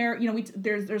compare, you know,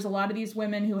 there's a lot of these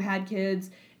women who had kids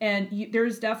and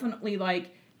there's definitely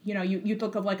like, you know, you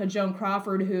look of like a Joan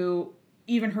Crawford who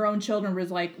even her own children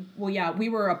was like, well, yeah, we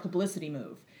were a publicity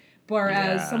move.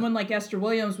 Whereas someone like Esther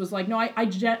Williams was like, no,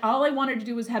 all I wanted to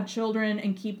do was have children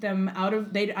and keep them out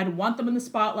of, I don't want them in the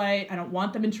spotlight. I don't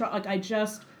want them in trouble.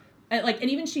 Like, and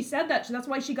even she said that. That's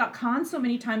why she got conned so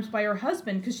many times by her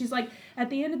husband. Because she's like, at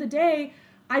the end of the day,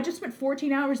 I just spent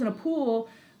 14 hours in a pool.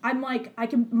 I'm like,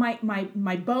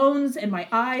 my bones and my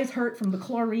eyes hurt from the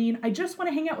chlorine. I just want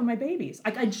to hang out with my babies.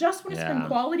 I just want to spend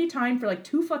quality time for like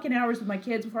 2 fucking hours with my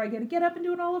kids before I get up and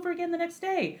do it all over again the next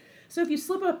day. So if you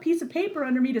slip a piece of paper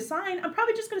under me to sign, I'm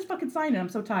probably just going to fucking sign it. I'm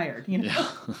so tired, you know?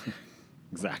 Yeah.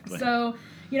 Exactly. So,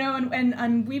 you know,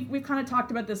 and we've kind of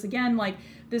talked about this again, like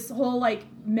this whole like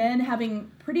men having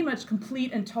pretty much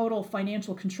complete and total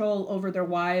financial control over their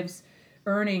wives'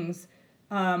 earnings.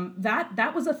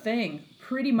 That was a thing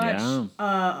pretty much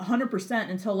 100%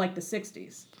 until like the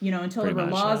 60s, you know, until there were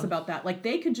laws about that. Like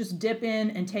they could just dip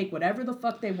in and take whatever the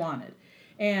fuck they wanted.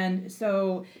 And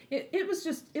so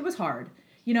it was hard.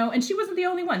 You know, and she wasn't the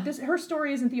only one. Her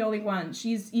story isn't the only one.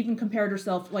 She's even compared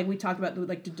herself, like we talked about,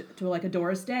 like to like a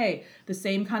Doris Day, the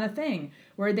same kind of thing,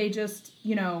 where they just,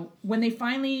 you know, when they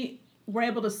finally were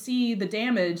able to see the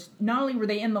damage, not only were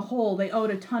they in the hole, they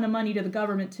owed a ton of money to the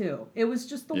government too. It was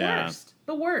just the worst.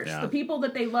 The worst. Yeah. The people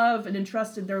that they love and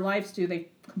entrusted their lives to, they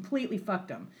completely fucked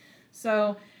them.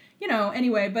 So, you know,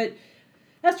 anyway, but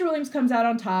Esther Williams comes out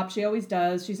on top. She always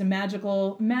does. She's a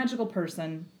magical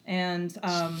person. And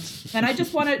I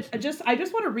just want to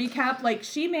recap. Like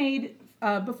she made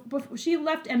she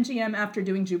left MGM after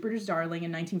doing Jupiter's Darling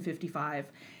in 1955,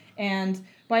 and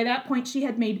by that point she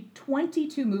had made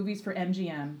 22 movies for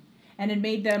MGM and had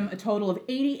made them a total of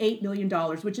 $88 million,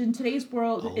 which in today's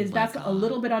world that's a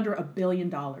little bit under $1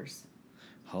 billion.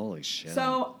 Holy shit!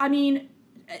 So I mean.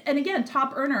 And again,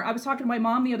 top earner. I was talking to my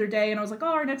mom the other day, and I was like, oh,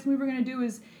 our next movie we're going to do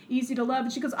is Easy to Love.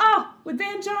 And she goes, oh, with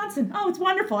Van Johnson. Oh, it's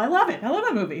wonderful. I love it. I love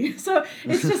that movie. So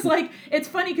it's just like, it's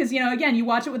funny because, you know, again, you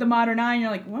watch it with a modern eye, and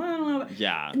you're like, well, I don't know.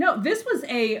 Yeah. No, this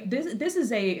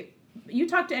is a, you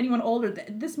talk to anyone older,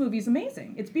 this movie is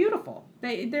amazing. It's beautiful.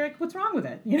 They're like, what's wrong with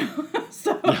it? You know?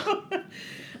 So...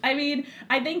 I mean,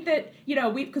 I think that, you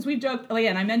know, because we've joked,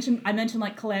 again, I mentioned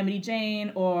like Calamity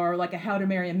Jane or like a How to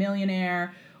Marry a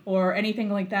Millionaire or anything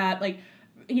like that. Like,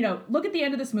 you know, look at the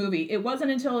end of this movie. It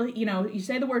wasn't until, you know, you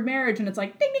say the word marriage and it's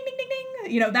like ding, ding, ding, ding,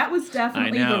 ding. You know, that was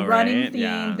definitely the running theme.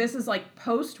 Yeah. This is like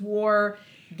post-war,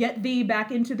 get thee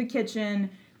back into the kitchen,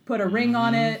 put a ring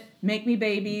on it, make me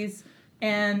babies.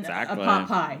 and a pot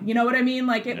pie. You know what I mean?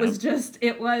 Like it was all of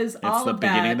that. It's the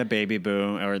beginning of the baby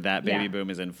boom, or that baby boom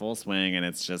is in full swing, and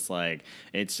it's just like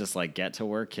get to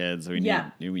work, kids. We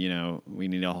need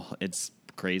it's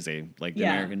crazy, like the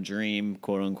American dream,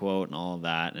 quote unquote, and all of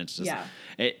that. And it's just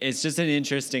it's just an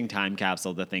interesting time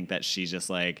capsule to think that she's just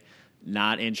like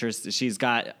not interested. She's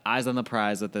got eyes on the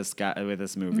prize with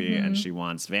this movie, and she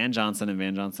wants Van Johnson and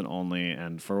Van Johnson only,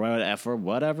 and for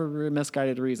whatever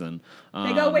misguided reason,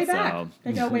 they go way back.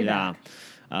 They go way back.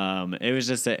 It was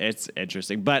just it's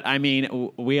interesting, but I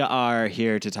mean, we are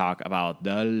here to talk about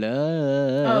the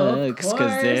looks,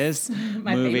 because this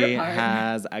movie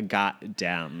has a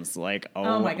goddams, like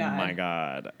oh my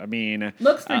god. I mean,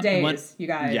 looks for days, you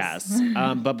guys. Yes,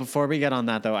 but before we get on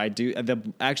that though,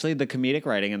 the comedic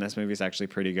writing in this movie is actually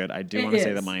pretty good. I do want to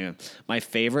say that my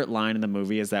favorite line in the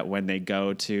movie is that when they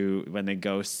go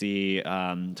see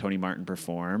Tony Martin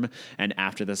perform, and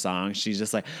after the song, she's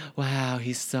just like, "Wow,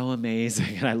 he's so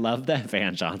amazing." And I love that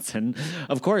Van Johnson.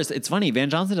 Of course, it's funny. Van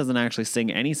Johnson doesn't actually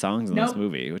sing any songs in this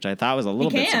movie, which I thought was a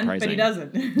little bit surprising. But he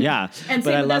doesn't. Yeah, and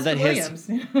but I love that Williams.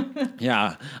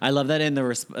 I love that in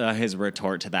his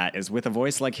retort to that is, with a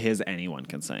voice like his, anyone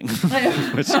can sing,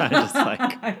 which I just like.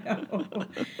 I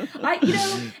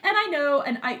know.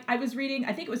 I was reading.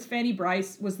 I think it was Fanny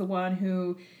Bryce was the one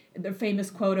who. The famous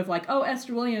quote of like, "Oh,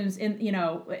 Esther Williams in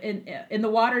the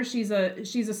water she's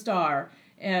a star,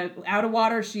 out of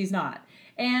water she's not."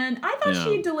 And I thought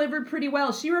she delivered pretty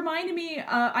well. She reminded me.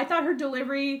 I thought her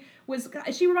delivery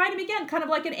she reminded me again, kind of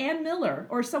like an Ann Miller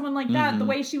or someone like that. The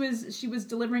way she was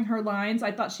delivering her lines,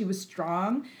 I thought she was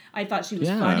strong. I thought she was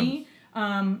funny.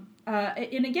 And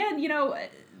again,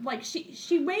 like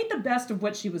she made the best of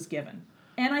what she was given,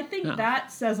 and I think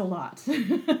that says a lot.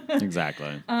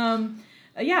 Exactly.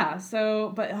 Yeah.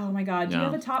 So, but oh my God, do you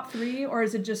have a top 3, or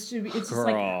is it just it's just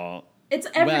Girl. like it's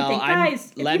everything,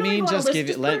 guys? Let me just put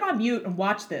it on mute and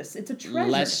watch this. It's a treasure.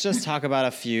 Let's just talk about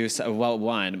a few.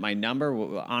 One, my number.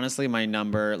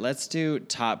 Let's do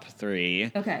top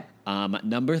 3. Okay.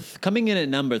 Coming in at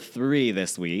number 3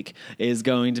 this week is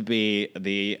going to be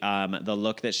the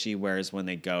look that she wears when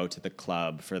they go to the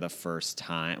club for the first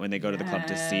time, when they go to the club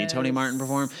to see Tony Martin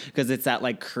perform, because it's that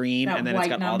like cream, and then it's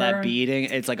got all that beading.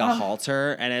 It's like a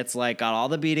halter, and it's like got all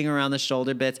the beading around the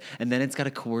shoulder bits, and then it's got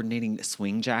a coordinating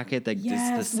swing jacket that is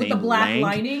the same with the black length.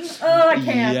 lining. Oh, I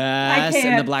can't. Yes, I can't.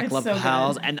 and the black it's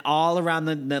lapels, so and all around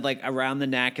around the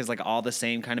neck is like all the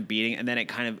same kind of beading, and then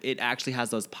it actually has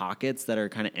those pockets that are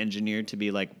kind of engineered to be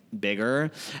like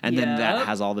bigger, and then that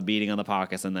has all the beading on the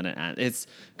pockets, and then it's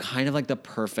kind of like the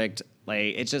perfect,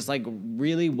 like it's just like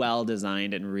really well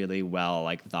designed and really well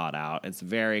like thought out. It's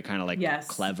very kind of like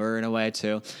clever in a way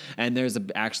too. And there's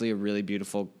actually a really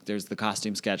beautiful, there's the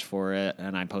costume sketch for it,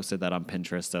 and I posted that on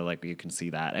Pinterest, so like you can see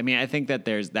that. I mean, I think that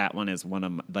that one is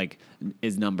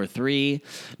is number 3.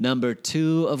 Number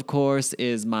 2, of course,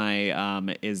 is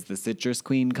is the Citrus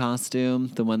Queen costume,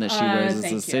 the one that she wears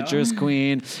as the Citrus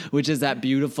Queen, which is that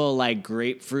beautiful like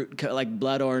grapefruit, like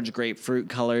blood orange grapefruit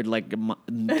colored like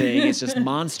thing. It's just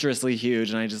monstrously huge,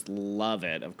 and I just love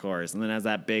it, of course. And then has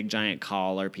that big giant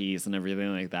collar piece and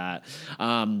everything like that.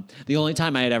 The only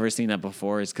time I had ever seen that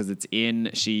before is because it's in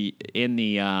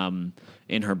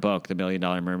her book, The $1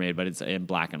 Million Mermaid, but it's in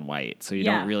black and white, so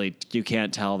you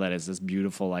can't tell that it's this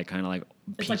beautiful like kind of like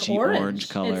peachy orange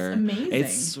color. It's amazing.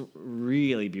 It's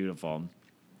really beautiful.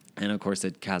 And of course,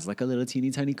 it has like a little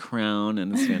teeny tiny crown,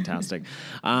 and it's fantastic.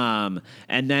 And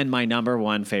then my number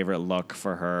 1 favorite look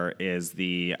for her is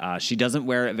she doesn't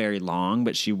wear it very long,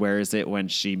 but she wears it when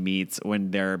she's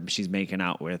making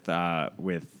out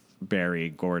with Barry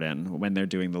Gordon when they're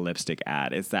doing the lipstick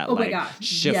ad. It's that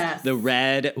the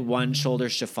red one shoulder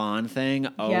chiffon thing.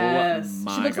 Oh my God.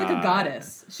 She looks like a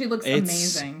goddess. She looks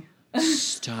amazing.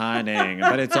 Stunning.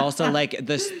 But it's also like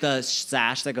the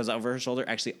sash that goes over her shoulder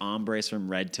actually ombres from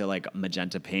red to like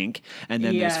magenta pink, and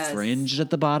then there's fringe at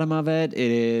the bottom of it.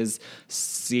 It is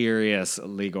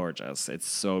seriously gorgeous. It's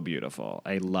so beautiful.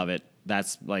 I love it.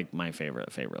 That's like my favorite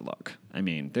look. I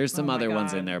mean, there's some other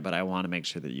ones in there, but I want to make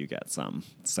sure that you get some.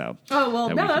 So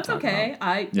that's okay.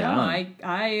 I'm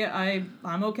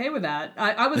okay with that.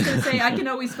 I was going to say I can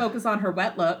always focus on her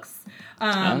wet looks.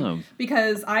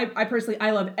 Because I personally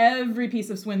love every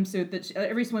piece of swimsuit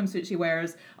every swimsuit she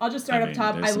wears. I'll just start up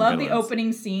top. I love the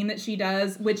opening scene that she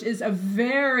does, which is a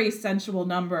very sensual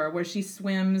number where she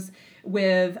swims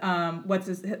with what's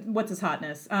his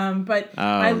hotness. But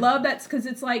I love that because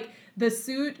it's like the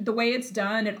suit, the way it's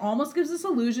done, it almost gives this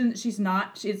illusion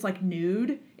that it's like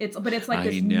nude. It's like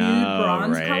this nude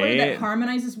bronze color that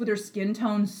harmonizes with her skin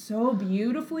tone so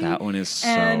beautifully. That one is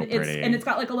so pretty. And it's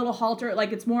got like a little halter,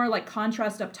 like it's more like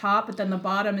contrast up top, but then the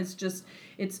bottom is just,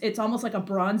 it's almost like a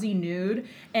bronzy nude.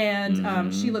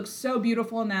 And she looks so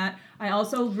beautiful in that. I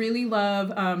also really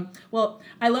love,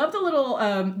 I love the little,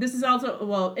 this is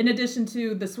also, in addition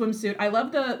to the swimsuit, I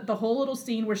love the whole little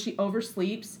scene where she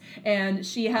oversleeps and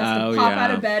she has to pop out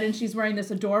of bed and she's wearing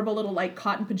this adorable little like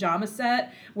cotton pajama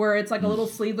set where it's like a little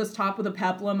sleeveless top with a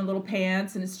peplum and little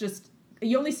pants, and it's just,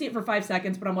 you only see it for 5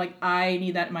 seconds, but I'm like, I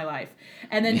need that in my life.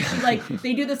 And then she like,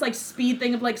 they do this like speed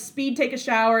thing of like speed, take a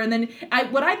shower. And then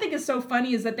what I think is so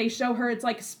funny is that they show her, it's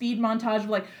like a speed montage of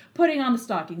like putting on the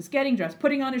stockings, getting dressed,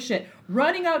 putting on her shit,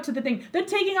 running out to the thing, then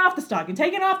taking off the stocking,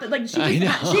 taking off the, like she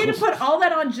had to put all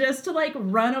that on just to like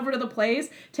run over to the place,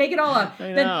 take it all off,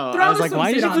 then throw the swimsuit on.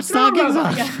 Why did you put stockings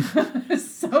on? Yeah. It's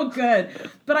so good.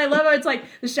 But I love how it's like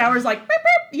the shower's like, beep,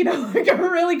 beep, you know, like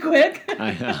really quick.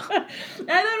 I know. And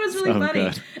that was really funny.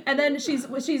 Good. And then she's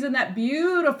in that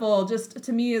beautiful, just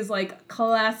to me is like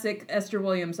classic Esther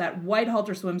Williams, that white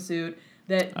halter swimsuit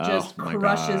that just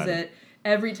crushes it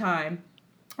every time.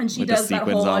 And she does that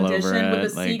whole audition with the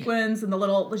sequins and the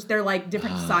little, they're like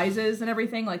different sizes and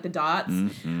everything, like the dots,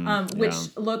 which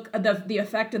look, the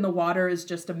effect in the water is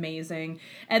just amazing.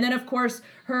 And then of course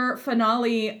her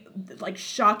finale, like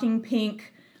shocking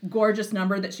pink, gorgeous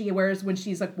number that she wears when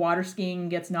she's like water skiing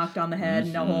and gets knocked on the head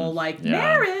and a whole like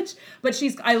marriage. But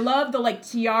I love the like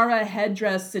tiara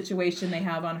headdress situation they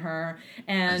have on her.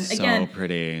 And so again,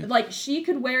 pretty. Like she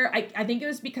could wear, I think it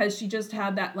was because she just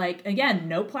had that like, again,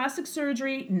 no plastic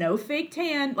surgery, no fake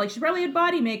tan. Like she probably had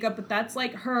body makeup, but that's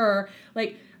like her,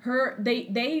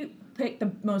 they pick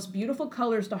the most beautiful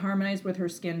colors to harmonize with her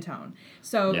skin tone.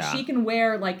 So she can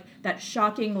wear like that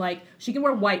shocking, like she can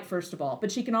wear white first of all, but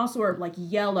she can also wear like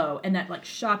yellow and that like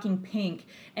shocking pink.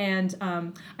 And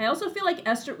I also feel like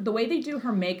Esther, the way they do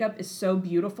her makeup is so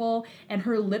beautiful, and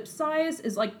her lip size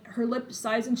is like, her lip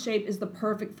size and shape is the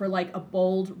perfect for like a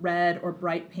bold red or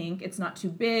bright pink. It's not too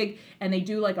big, and they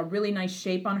do like a really nice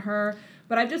shape on her.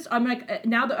 But I'm like,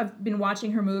 now that I've been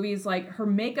watching her movies, like her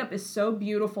makeup is so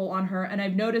beautiful on her. And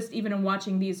I've noticed even in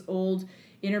watching these old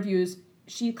interviews,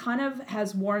 she kind of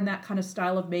has worn that kind of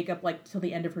style of makeup like till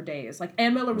the end of her days. Like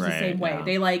Ann Miller was the same way.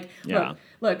 They like,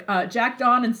 look, Jack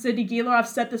Dawn and Sidney Giloff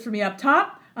set this for me up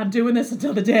top. I'm doing this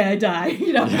until the day I die.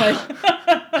 You know, like.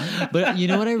 But you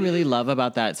know what I really love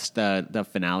about that the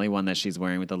finale one that she's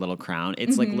wearing with the little crown?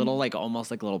 It's like little, like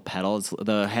almost like little petals.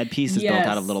 The headpiece is built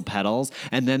out of little petals,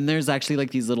 and then there's actually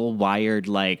like these little wired,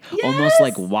 like almost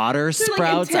like water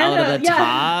sprouts out of the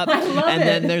top, and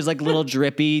then there's like little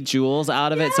drippy jewels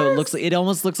out of it. So it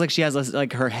almost looks like she has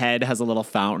like her head has a little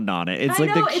fountain on it. It's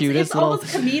like the cutest it's little.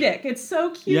 It's almost comedic. It's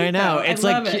so cute. Yeah, I know. Though. It's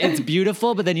like it's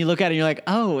beautiful, but then you look at it and you're like,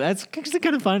 oh, that's actually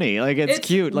kind of funny. Like it's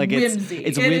cute. Like whimsy.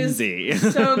 It's whimsy. It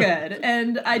is so good,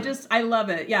 and I love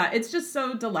it. Yeah, it's just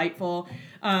so delightful.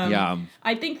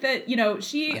 I think that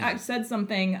she said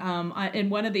something in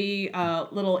one of the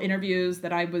little interviews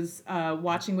that I was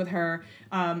watching with her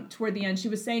toward the end. She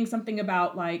was saying something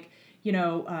about like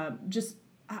just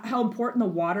how important the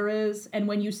water is, and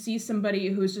when you see somebody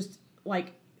who's just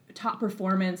like top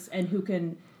performance and who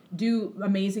can do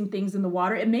amazing things in the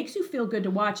water, it makes you feel good to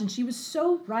watch. And she was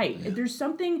so right. There's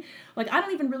something like, I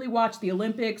don't even really watch the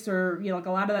Olympics or like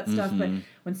a lot of that stuff, but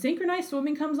when synchronized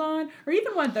swimming comes on, or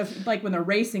even when when they're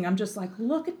racing, I'm just like,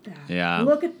 look at that.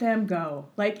 Look at them go.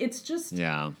 Like it's just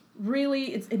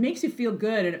really, it makes you feel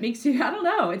good, and it makes you, I don't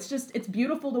know, it's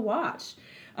beautiful to watch.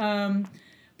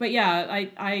 But yeah,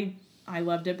 I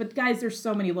loved it. But guys, there's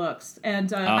so many looks.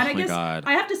 And I guess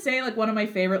I have to say, like, one of my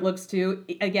favorite looks too,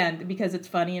 again, because it's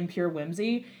funny and pure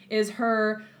whimsy, is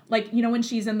her, like, when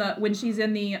she's in the,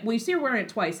 well, you see her wearing it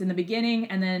twice, in the beginning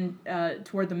and then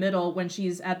toward the middle when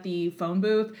she's at the phone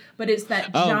booth. But it's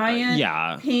that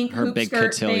giant pink her hoop big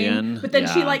skirt cotillion. thing. But then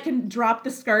she like can drop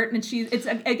the skirt, and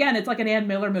it's like an Ann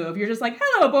Miller move. You're just like,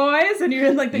 hello boys. And you're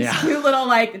in like this cute little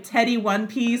like Teddy one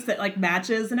piece that like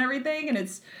matches and everything. And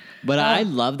it's, but I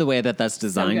love the way that that's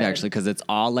designed, actually, because it's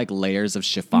all like layers of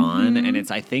chiffon,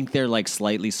 and I think they're like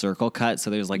slightly circle cut, so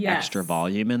there's like extra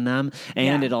volume in them,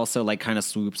 and it also like kind of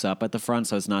swoops up at the front,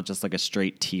 so it's not just like a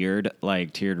straight tiered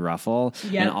ruffle,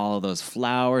 and all of those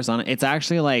flowers on it. It's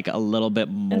actually like a little bit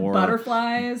more and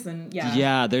butterflies, and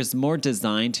there's more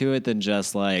design to it than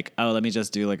just like, oh, let me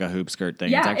just do like a hoop skirt thing.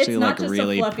 Yeah, it's actually it's not like just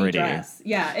really a fluffy pretty dress.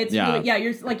 Yeah, it's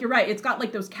really, you're right. It's got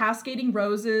like those cascading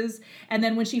roses, and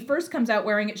then when she first comes out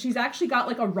wearing it, she's actually got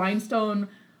like a rhinestone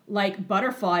like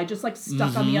butterfly just like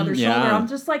stuck on the other shoulder. I'm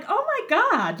just like, oh my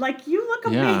God, like you look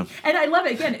amazing. Yeah. And I love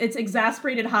it. Again, it's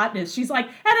exasperated hotness. She's like,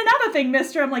 and another thing,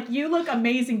 mister, I'm like, you look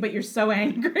amazing, but you're so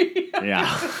angry.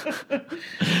 Yeah.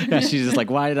 She's just like,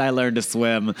 why did I learn to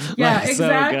swim? Yeah, Like,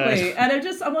 exactly. So good.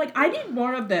 And I'm like, I need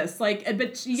more of this. Like,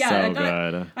 but So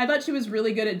I thought she was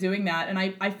really good at doing that. And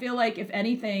I feel like if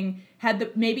anything, had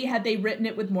they written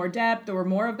it with more depth or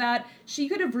more of that, she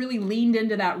could have really leaned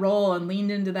into that role and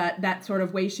leaned into that sort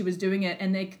of way she was doing it.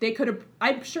 And they could have,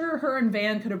 I'm sure her and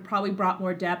Van could have probably brought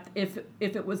more depth if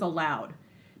it was allowed,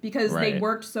 because they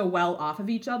worked so well off of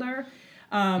each other.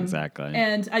 Exactly.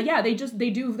 And they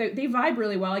vibe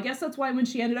really well. I guess that's why when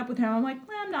she ended up with him, I'm like,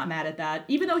 I'm not mad at that.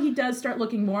 Even though he does start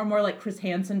looking more and more like Chris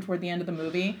Hansen toward the end of the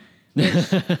movie.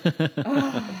 Which,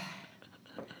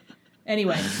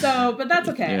 anyway, but that's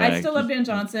okay. Yeah. I still love Van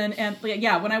Johnson. And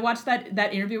when I watched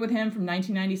that interview with him from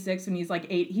 1996 when he's like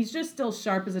 8, he's just still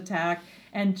sharp as a tack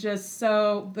and just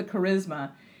so the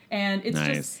charisma. And it's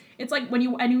just, it's like when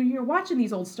you're watching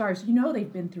these old stars, you know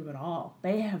they've been through it all.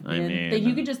 They have been.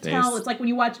 You can just tell. It's like when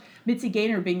you watch Mitzi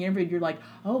Gaynor being interviewed, you're like,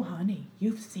 oh, honey,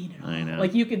 you've seen it all. I know.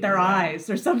 Like you could, their eyes,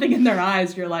 there's something in their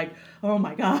eyes. You're like, oh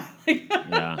my God.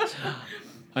 Yeah.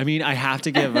 I mean, I have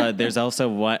to give.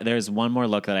 There's one more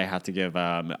look that I have to give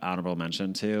honorable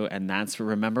mention to, and that's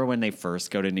remember when they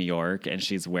first go to New York and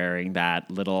she's wearing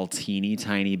that little teeny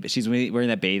tiny. She's wearing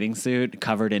that bathing suit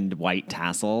covered in white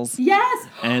tassels. Yes.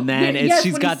 And then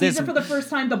she's got this her for the first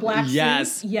time, the black suit.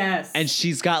 Yes. And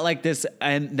she's got like this,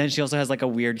 and then she also has like a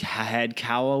weird head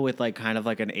cowl with like kind of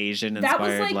like an Asian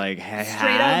inspired like hat.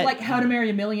 Straight out of like How to Marry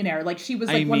a Millionaire. Like she was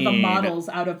like one of the models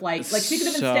out of like she could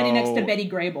have been standing next to Betty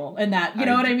Grable in that. You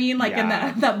know what I mean? Like in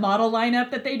that model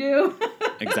lineup that they do.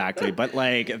 Exactly. But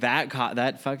like that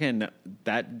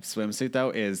swimsuit though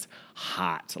is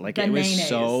hot. Like it was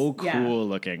so cool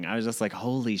looking. I was just like,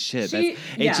 holy shit. It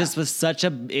just was such a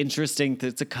interesting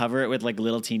to cover it with like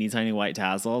little teeny tiny white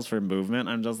tassels for movement.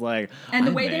 I'm just like, and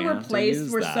the way they were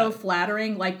placed were so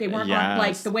flattering. Like they weren't on,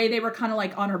 like the way they were kind of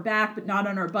like on her back, but not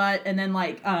on her butt. And then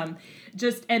like,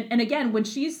 just, and again, when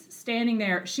she's standing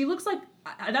there, she looks like,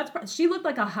 she looked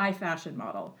like a high fashion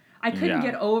model. I couldn't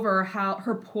get over how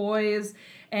her poise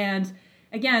and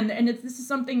again, and this is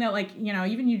something that like, you know,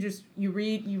 even you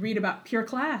read about pure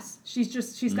class.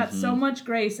 She's got so much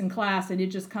grace and class and it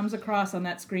just comes across on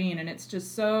that screen and it's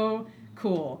just so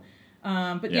cool.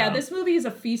 But this movie is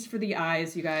a feast for the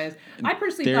eyes, you guys. I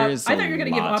personally thought you were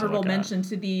going to give honorable mention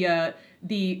to the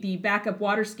backup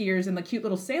water skiers and the cute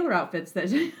little sailor outfits that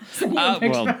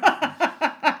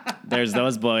there's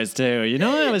those boys too. You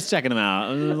know, I was checking them out.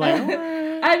 I was like,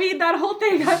 I mean, that whole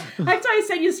thing, after I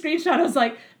sent you a screenshot, I was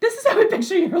like, this is how I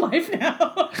picture your life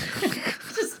now.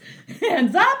 Just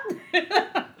hands up.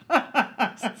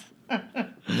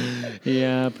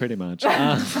 Yeah, pretty much.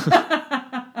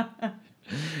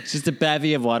 It's just a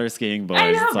bevy of water skiing boys.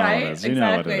 I know, That's right? All it is. You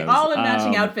know what it is. All in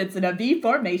matching outfits in a V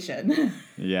formation.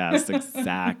 Yes,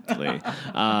 exactly.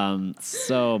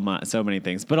 So many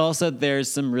things, but also there's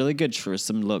some really good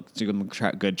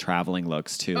good traveling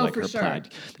looks too. Oh, like for her sure.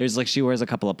 plaid. There's like she wears a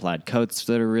couple of plaid coats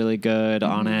that are really good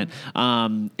on it.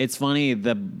 It's funny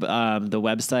the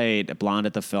website Blonde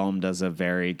at the Film does a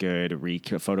very good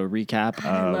photo recap.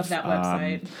 I love that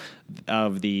website.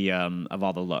 Of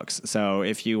all the looks. So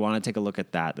if you want to take a look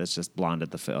at that, that's just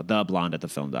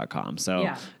theblondeatthefilm.com.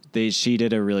 So she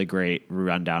did a really great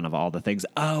rundown of all the things.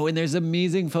 Oh, and there's an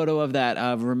amazing photo of that.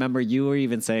 Remember, you were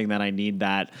even saying that I need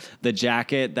the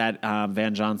jacket that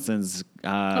Van Johnson's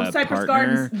Cypress partner,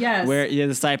 Gardens, yes.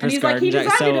 The Cypress and he's Garden like, he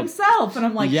designed it himself, and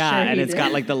I'm like, and it's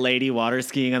got like the lady water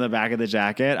skiing on the back of the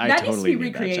jacket. I totally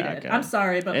need that jacket. I'm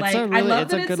sorry, but I love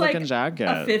that it's like jacket.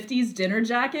 A 50s dinner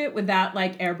jacket with that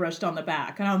like airbrushed on the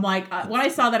back, and I'm like, when I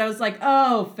saw that, I was like,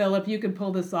 oh, Philip, you could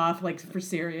pull this off like for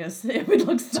serious. It would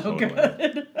look so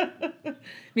good.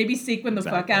 Maybe sequin the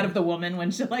fuck out of the woman when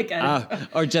she like,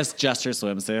 or just her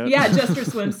swimsuit. Yeah, just her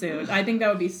swimsuit. I think that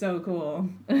would be so cool.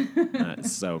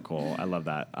 That's so cool. I love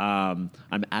that. I'm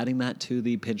adding that to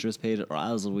the Pinterest page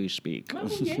as we speak. Oh,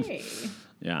 yay.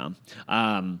 Yeah.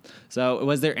 So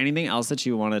was there anything else that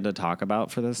you wanted to talk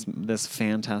about for this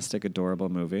fantastic, adorable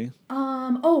movie?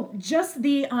 Just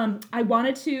the, I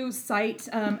wanted to cite,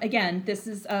 again, this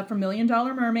is from Million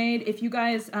Dollar Mermaid. If you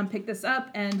guys pick this up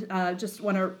and just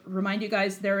want to remind you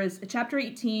guys, there is chapter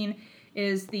 18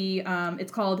 is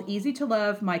it's called Easy to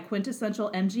Love, My Quintessential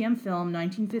MGM Film,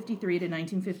 1953 to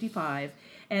 1955.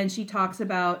 And she talks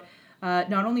about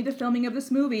not only the filming of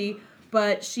this movie,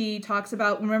 but she talks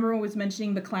about, remember when I was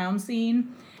mentioning the clown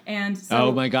scene? And so,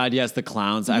 oh my God, yes, the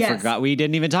clowns. I forgot. We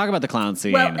didn't even talk about the clown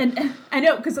scene. Well, and I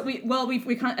know, because we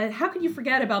how could you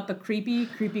forget about the creepy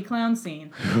clown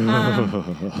scene?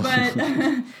 But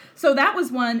so that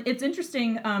was one. It's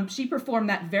interesting. She performed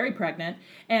that very pregnant,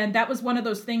 and that was one of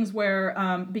those things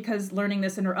where, because learning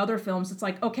this in her other films, it's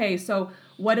like, okay, so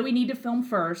what do we need to film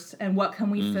first, and what can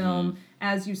we film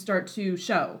as you start to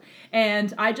show?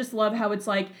 And I just love how it's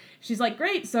like, she's like,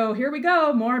 great, so here we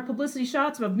go, more publicity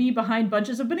shots of me behind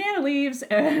bunches of banana leaves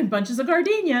and bunches of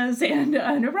gardenias and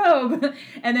a robe.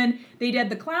 And then they did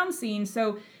the clown scene,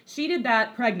 so she did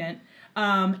that pregnant.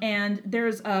 And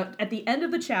there's, at the end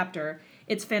of the chapter,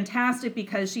 it's fantastic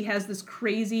because she has this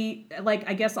crazy, like,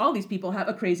 I guess all these people have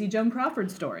a crazy Joan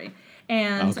Crawford story.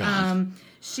 And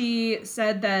she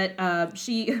said that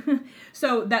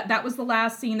so that was the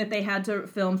last scene that they had to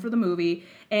film for the movie.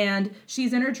 And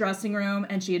she's in her dressing room,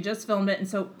 and she had just filmed it. And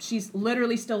so she's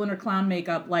literally still in her clown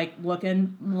makeup, like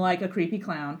looking like a creepy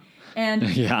clown. And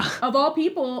of all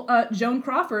people, Joan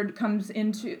Crawford comes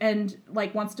into and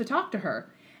like wants to talk to her.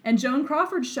 And Joan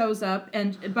Crawford shows up,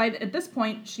 and at this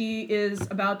point, she's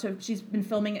been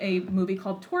filming a movie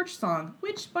called Torch Song,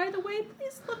 which, by the way,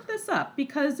 please look this up,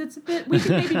 because it's a bit, we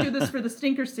could maybe do this for the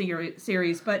Stinker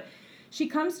series, but she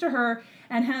comes to her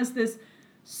and has this,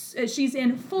 she's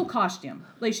in full costume.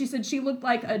 Like she said, she looked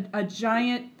like a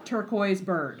giant turquoise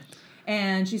bird.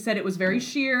 And she said it was very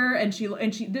sheer, and she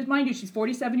mind you, she's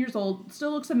 47 years old,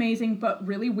 still looks amazing, but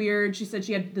really weird. She said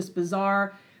she had this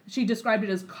bizarre, she described it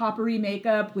as coppery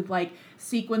makeup with like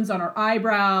sequins on her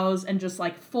eyebrows and just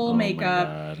like full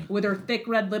makeup with her thick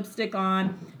red lipstick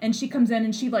on. And she comes in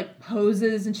and she like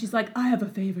poses and she's like, I have a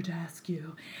favor to ask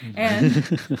you.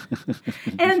 And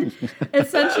and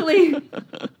essentially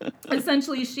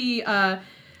she it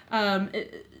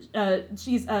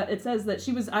says that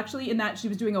she was actually in that she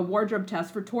was doing a wardrobe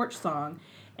test for Torch Song,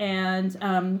 and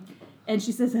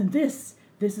she says, and this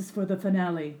is for the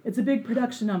finale. It's a big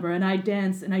production number, and I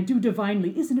dance, and I do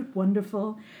divinely. Isn't it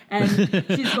wonderful? And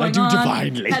she's going on.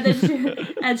 Divinely.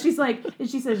 And she's like, and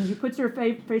she says, and she puts her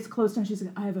face close down. She's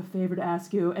like, I have a favor to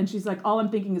ask you. And she's like, all I'm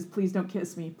thinking is, please don't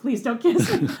kiss me. Please don't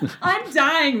kiss me. I'm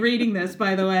dying reading this,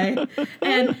 by the way.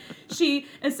 And she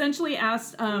essentially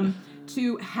asked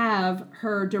to have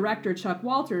her director, Chuck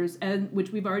Walters, and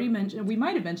which we've already mentioned, we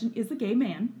might have mentioned, is a gay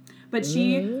man. But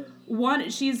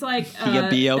she's like... He a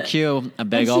BOQ, a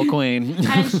big old queen.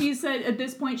 And she said, at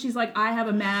this point, she's like, I have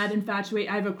a mad infatuate,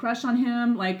 I have a crush on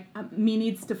him, like, me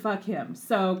needs to fuck him.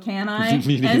 So, can I? And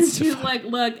she's like,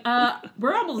 look,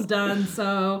 we're almost done,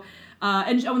 so...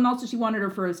 and also she wanted her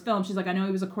for his film. She's like, I know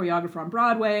he was a choreographer on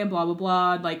Broadway and blah, blah,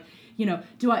 blah. Like, you know,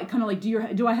 do I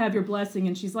have your blessing?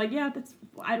 And she's like, yeah,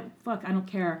 I don't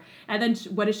care. And then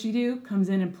what does she do? Comes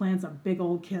in and plants a big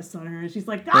old kiss on her, and she's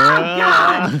like, oh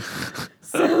God!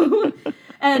 So,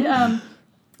 and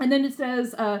then it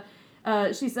says,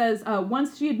 she says,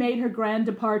 once she had made her grand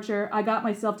departure, I got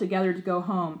myself together to go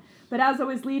home. But as I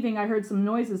was leaving, I heard some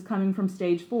noises coming from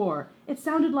stage 4. It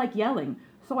sounded like yelling,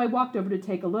 so I walked over to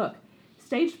take a look.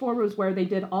 Stage 4 was where they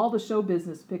did all the show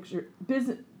business pictures,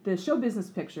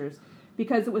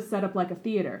 because it was set up like a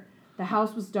theater. The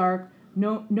house was dark.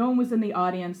 No one was in the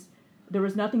audience. There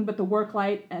was nothing but the work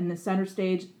light and the center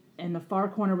stage, and the far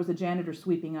corner was a janitor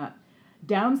sweeping up.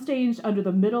 Downstage under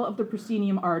the middle of the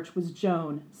proscenium arch was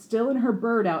Joan, still in her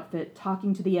bird outfit,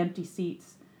 talking to the empty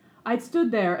seats. I'd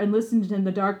stood there and listened in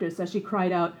the darkness as she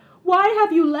cried out, Why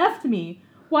have you left me?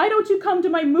 Why don't you come to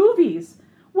my movies?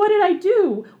 What did I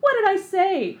do? What did I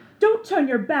say? Don't turn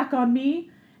your back on me.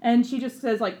 And she just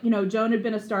says, like, you know, Joan had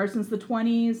been a star since the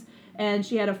 20s, and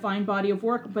she had a fine body of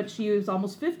work, but she was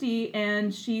almost 50,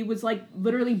 and she was, like,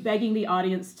 literally begging the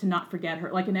audience to not forget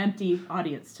her, like an empty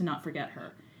audience to not forget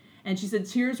her. And she said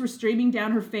tears were streaming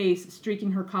down her face,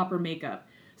 streaking her copper makeup.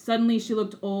 Suddenly, she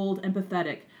looked old and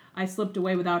pathetic. I slipped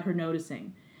away without her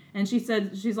noticing. And she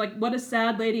said, she's like, what a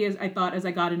sad lady, I thought as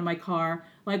I got into my car,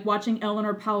 like watching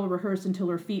Eleanor Powell rehearse until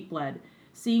her feet bled.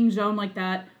 Seeing Joan like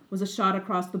that was a shot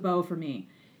across the bow for me.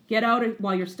 Get out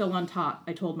while you're still on top,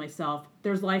 I told myself.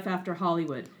 There's life after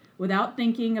Hollywood. Without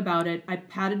thinking about it, I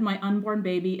patted my unborn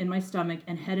baby in my stomach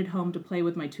and headed home to play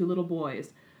with my 2 little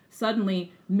boys.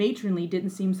 Suddenly, matronly didn't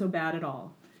seem so bad at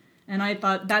all. And I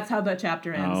thought, that's how the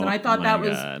chapter ends. And I thought that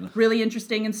was really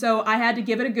interesting. And so I had to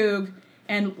give it a goog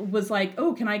and was like,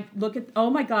 oh, can I look at, oh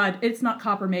my God, it's not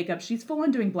copper makeup. She's full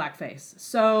on doing blackface.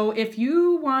 So if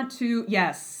you want to,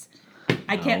 yes,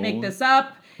 I can't make this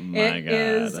up. It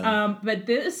is, but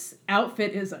this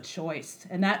outfit is a choice,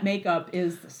 and that makeup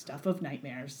is the stuff of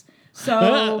nightmares.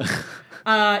 So,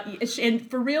 and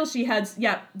for real, she had,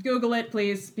 Google it,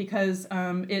 please, because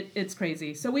it's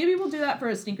crazy. So maybe we'll do that for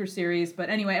a stinker series. But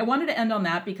anyway, I wanted to end on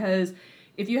that because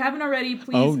if you haven't already,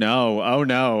 please. Oh, no.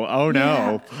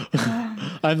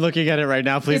 I'm looking at it right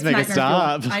now. Please make it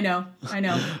stop. I know.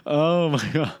 Oh, my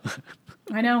God.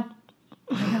 I know.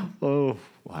 Oh,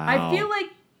 wow. I feel like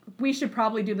we should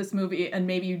probably do this movie and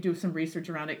maybe you do some research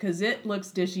around it because it looks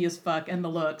dishy as fuck, and the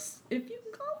looks, if you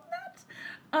can call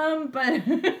them that.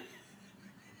 But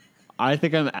I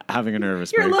think I'm having a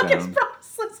nervous your breakdown. look is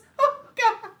priceless. Oh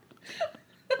God.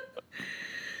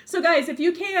 So guys, if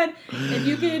you can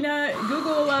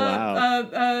Google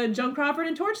Joan Crawford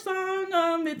and Torch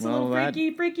song, it's a little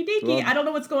freaky deaky. Well, I don't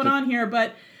know what's going on here,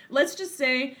 but let's just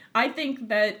say I think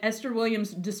that Esther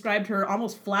Williams described her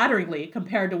almost flatteringly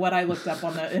compared to what I looked up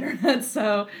on the internet.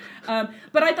 So,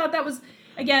 but I thought that was,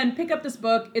 again, pick up this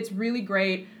book. It's really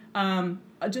great.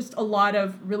 Just a lot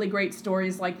of really great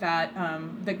stories like that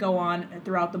that go on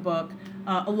throughout the book.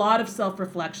 A lot of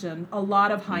self-reflection, a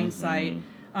lot of hindsight.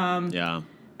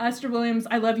 Esther Williams,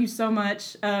 I love you so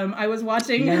much. I was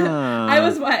watching.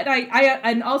 Yeah.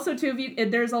 And also too,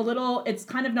 there's a little. It's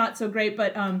kind of not so great,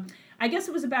 but I guess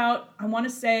it was about. I want to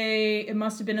say it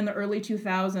must have been in the early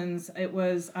 2000s. It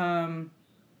was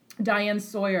Diane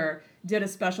Sawyer did a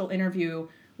special interview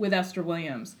with Esther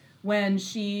Williams when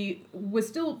she was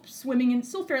still swimming and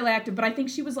still fairly active, but I think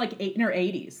she was like in her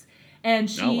 80s. And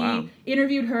she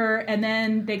interviewed her, and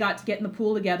then they got to get in the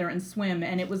pool together and swim,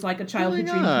 and it was like a childhood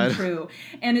dream come true.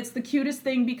 And it's the cutest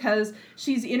thing because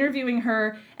she's interviewing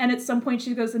her, and at some point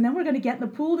she goes, and then we're going to get in the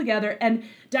pool together. And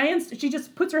Diane, she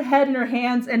just puts her head in her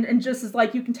hands and just is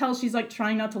like, you can tell she's like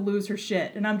trying not to lose her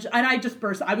shit. And I just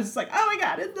burst. I was just like, oh my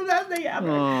God, it's the best thing ever.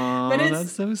 Aww, but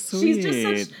that's so sweet. She's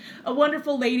just such a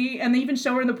wonderful lady. And they even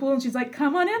show her in the pool, and she's like,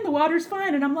 come on in, the water's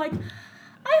fine. And I'm like,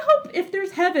 I hope if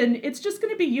there's heaven, it's just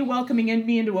going to be you welcoming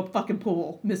me into a fucking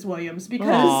pool, Miss Williams, because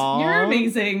you're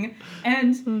amazing.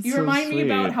 And you remind me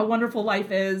about how wonderful life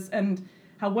is and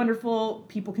how wonderful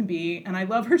people can be. And I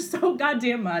love her so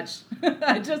goddamn much.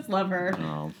 I just love her.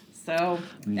 Oh. So,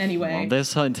 anyway. Well,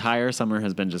 this entire summer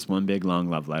has been just one big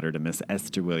long love letter to Miss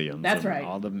Esther Williams. That's right.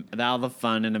 All the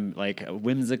fun and like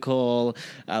whimsical,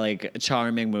 like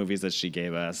charming movies that she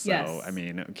gave us. So, I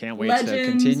mean, can't wait to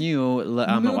continue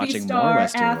watching more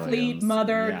Esther athlete, Williams.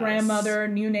 mother,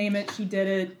 grandmother, you name it, she did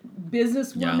it.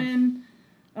 Businesswoman.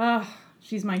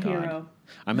 She's my hero.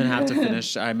 I'm going to have to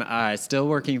finish. I'm still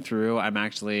working through. I'm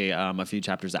actually a few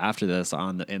chapters after this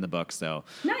in the book. So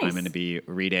nice. I'm going to be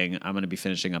reading. I'm going to be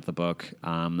finishing up the book,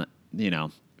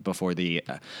 before the,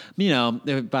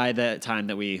 by the time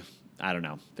that we, I don't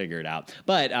know, figure it out.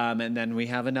 But, and then we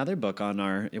have another book on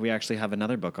our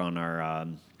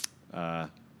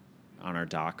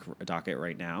docket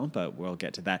right now, but we'll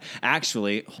get to that.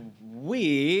 Actually,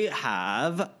 we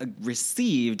have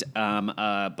received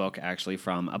a book actually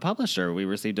from a publisher. We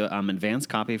received an advanced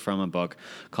copy from a book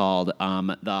called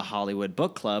The Hollywood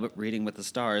Book Club, Reading with the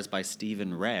Stars by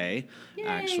Stephen Ray,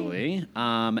 actually.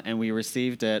 And we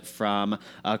received it from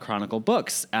Chronicle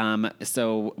Books.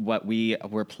 So what we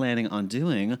were planning on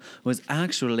doing was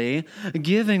actually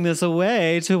giving this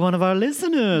away to one of our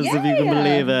listeners, if you can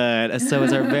believe it. So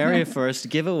it's our very first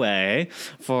giveaway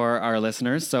for our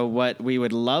listeners. So what we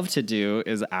would love to do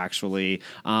is actually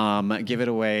give it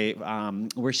away.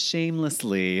 We're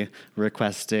shamelessly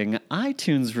requesting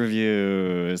iTunes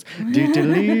reviews.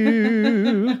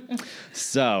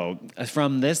 So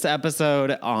from this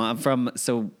episode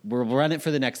so we'll run it for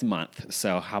the next month.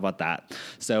 So how about that?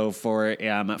 So for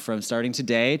from starting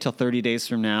today till 30 days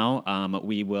from now,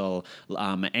 we will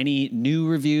any new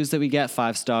reviews that we get,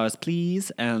 5 stars,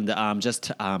 please, and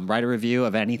just write a review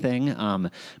of anything.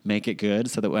 Make it good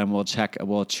so that when we'll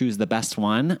choose the best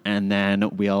one, and then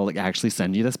we'll actually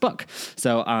send you this book.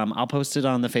 So I'll post it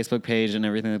on the Facebook page and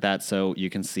everything like that, so you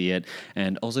can see it,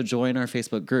 and also join our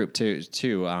Facebook group too.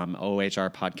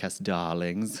 OHR Podcast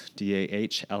Darlings,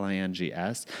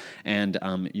 DAHLINGS, and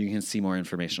you can see more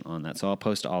information on that. So I'll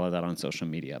post all of that on social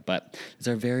media. But it's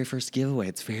our very first giveaway.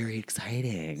 It's very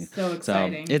exciting. So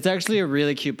exciting. So it's actually a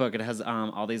really cute book. It has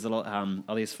all these little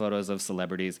all these photos of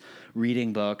celebrities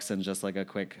reading books and just like a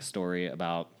quick story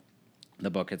about the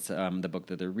book. It's the book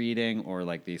that they're reading, or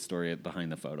like the story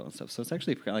behind the photo and stuff. So it's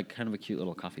actually like kind of a cute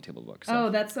little coffee table book. So. Oh,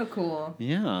 that's so cool.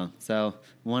 Yeah. So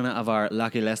one of our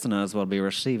lucky listeners will be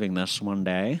receiving this one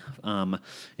day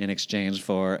in exchange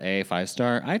for a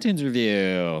 5-star iTunes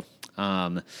review.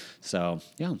 So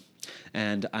yeah.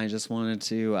 And I just wanted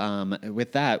to,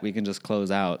 with that, we can just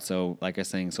close out. So, like I was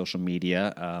saying, social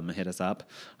media, hit us up.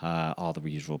 All the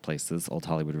usual places. Old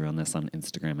Hollywood Realness on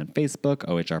Instagram and Facebook.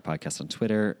 OHR Podcast on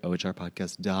Twitter. OHR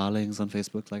Podcast Darlings on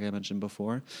Facebook, like I mentioned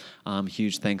before.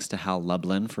 Huge thanks to Hal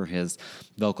Lublin for his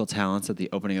vocal talents at the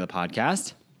opening of the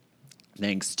podcast.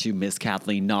 Thanks to Miss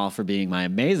Kathleen Nall for being my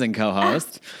amazing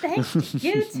co-host. Thank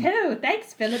you too.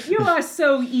 Thanks, Philip. You are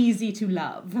so easy to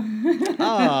love.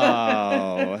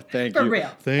 Oh, thank you. For real.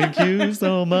 Thank you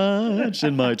so much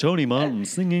in my Tony Martin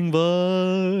singing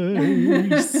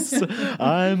voice.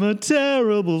 I'm a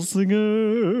terrible singer.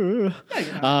 No,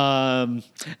 you're not.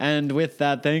 And with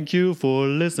that, thank you for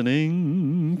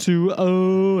listening to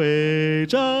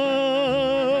OHR.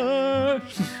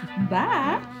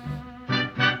 Bye.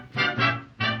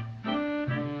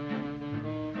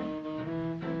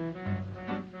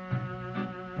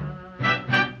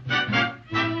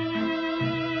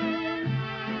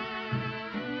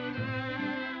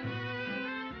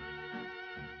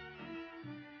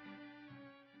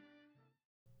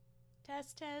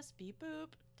 Test, beep,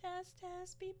 boop. Test,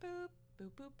 beep, boop.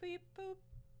 Boop, boop, beep, boop.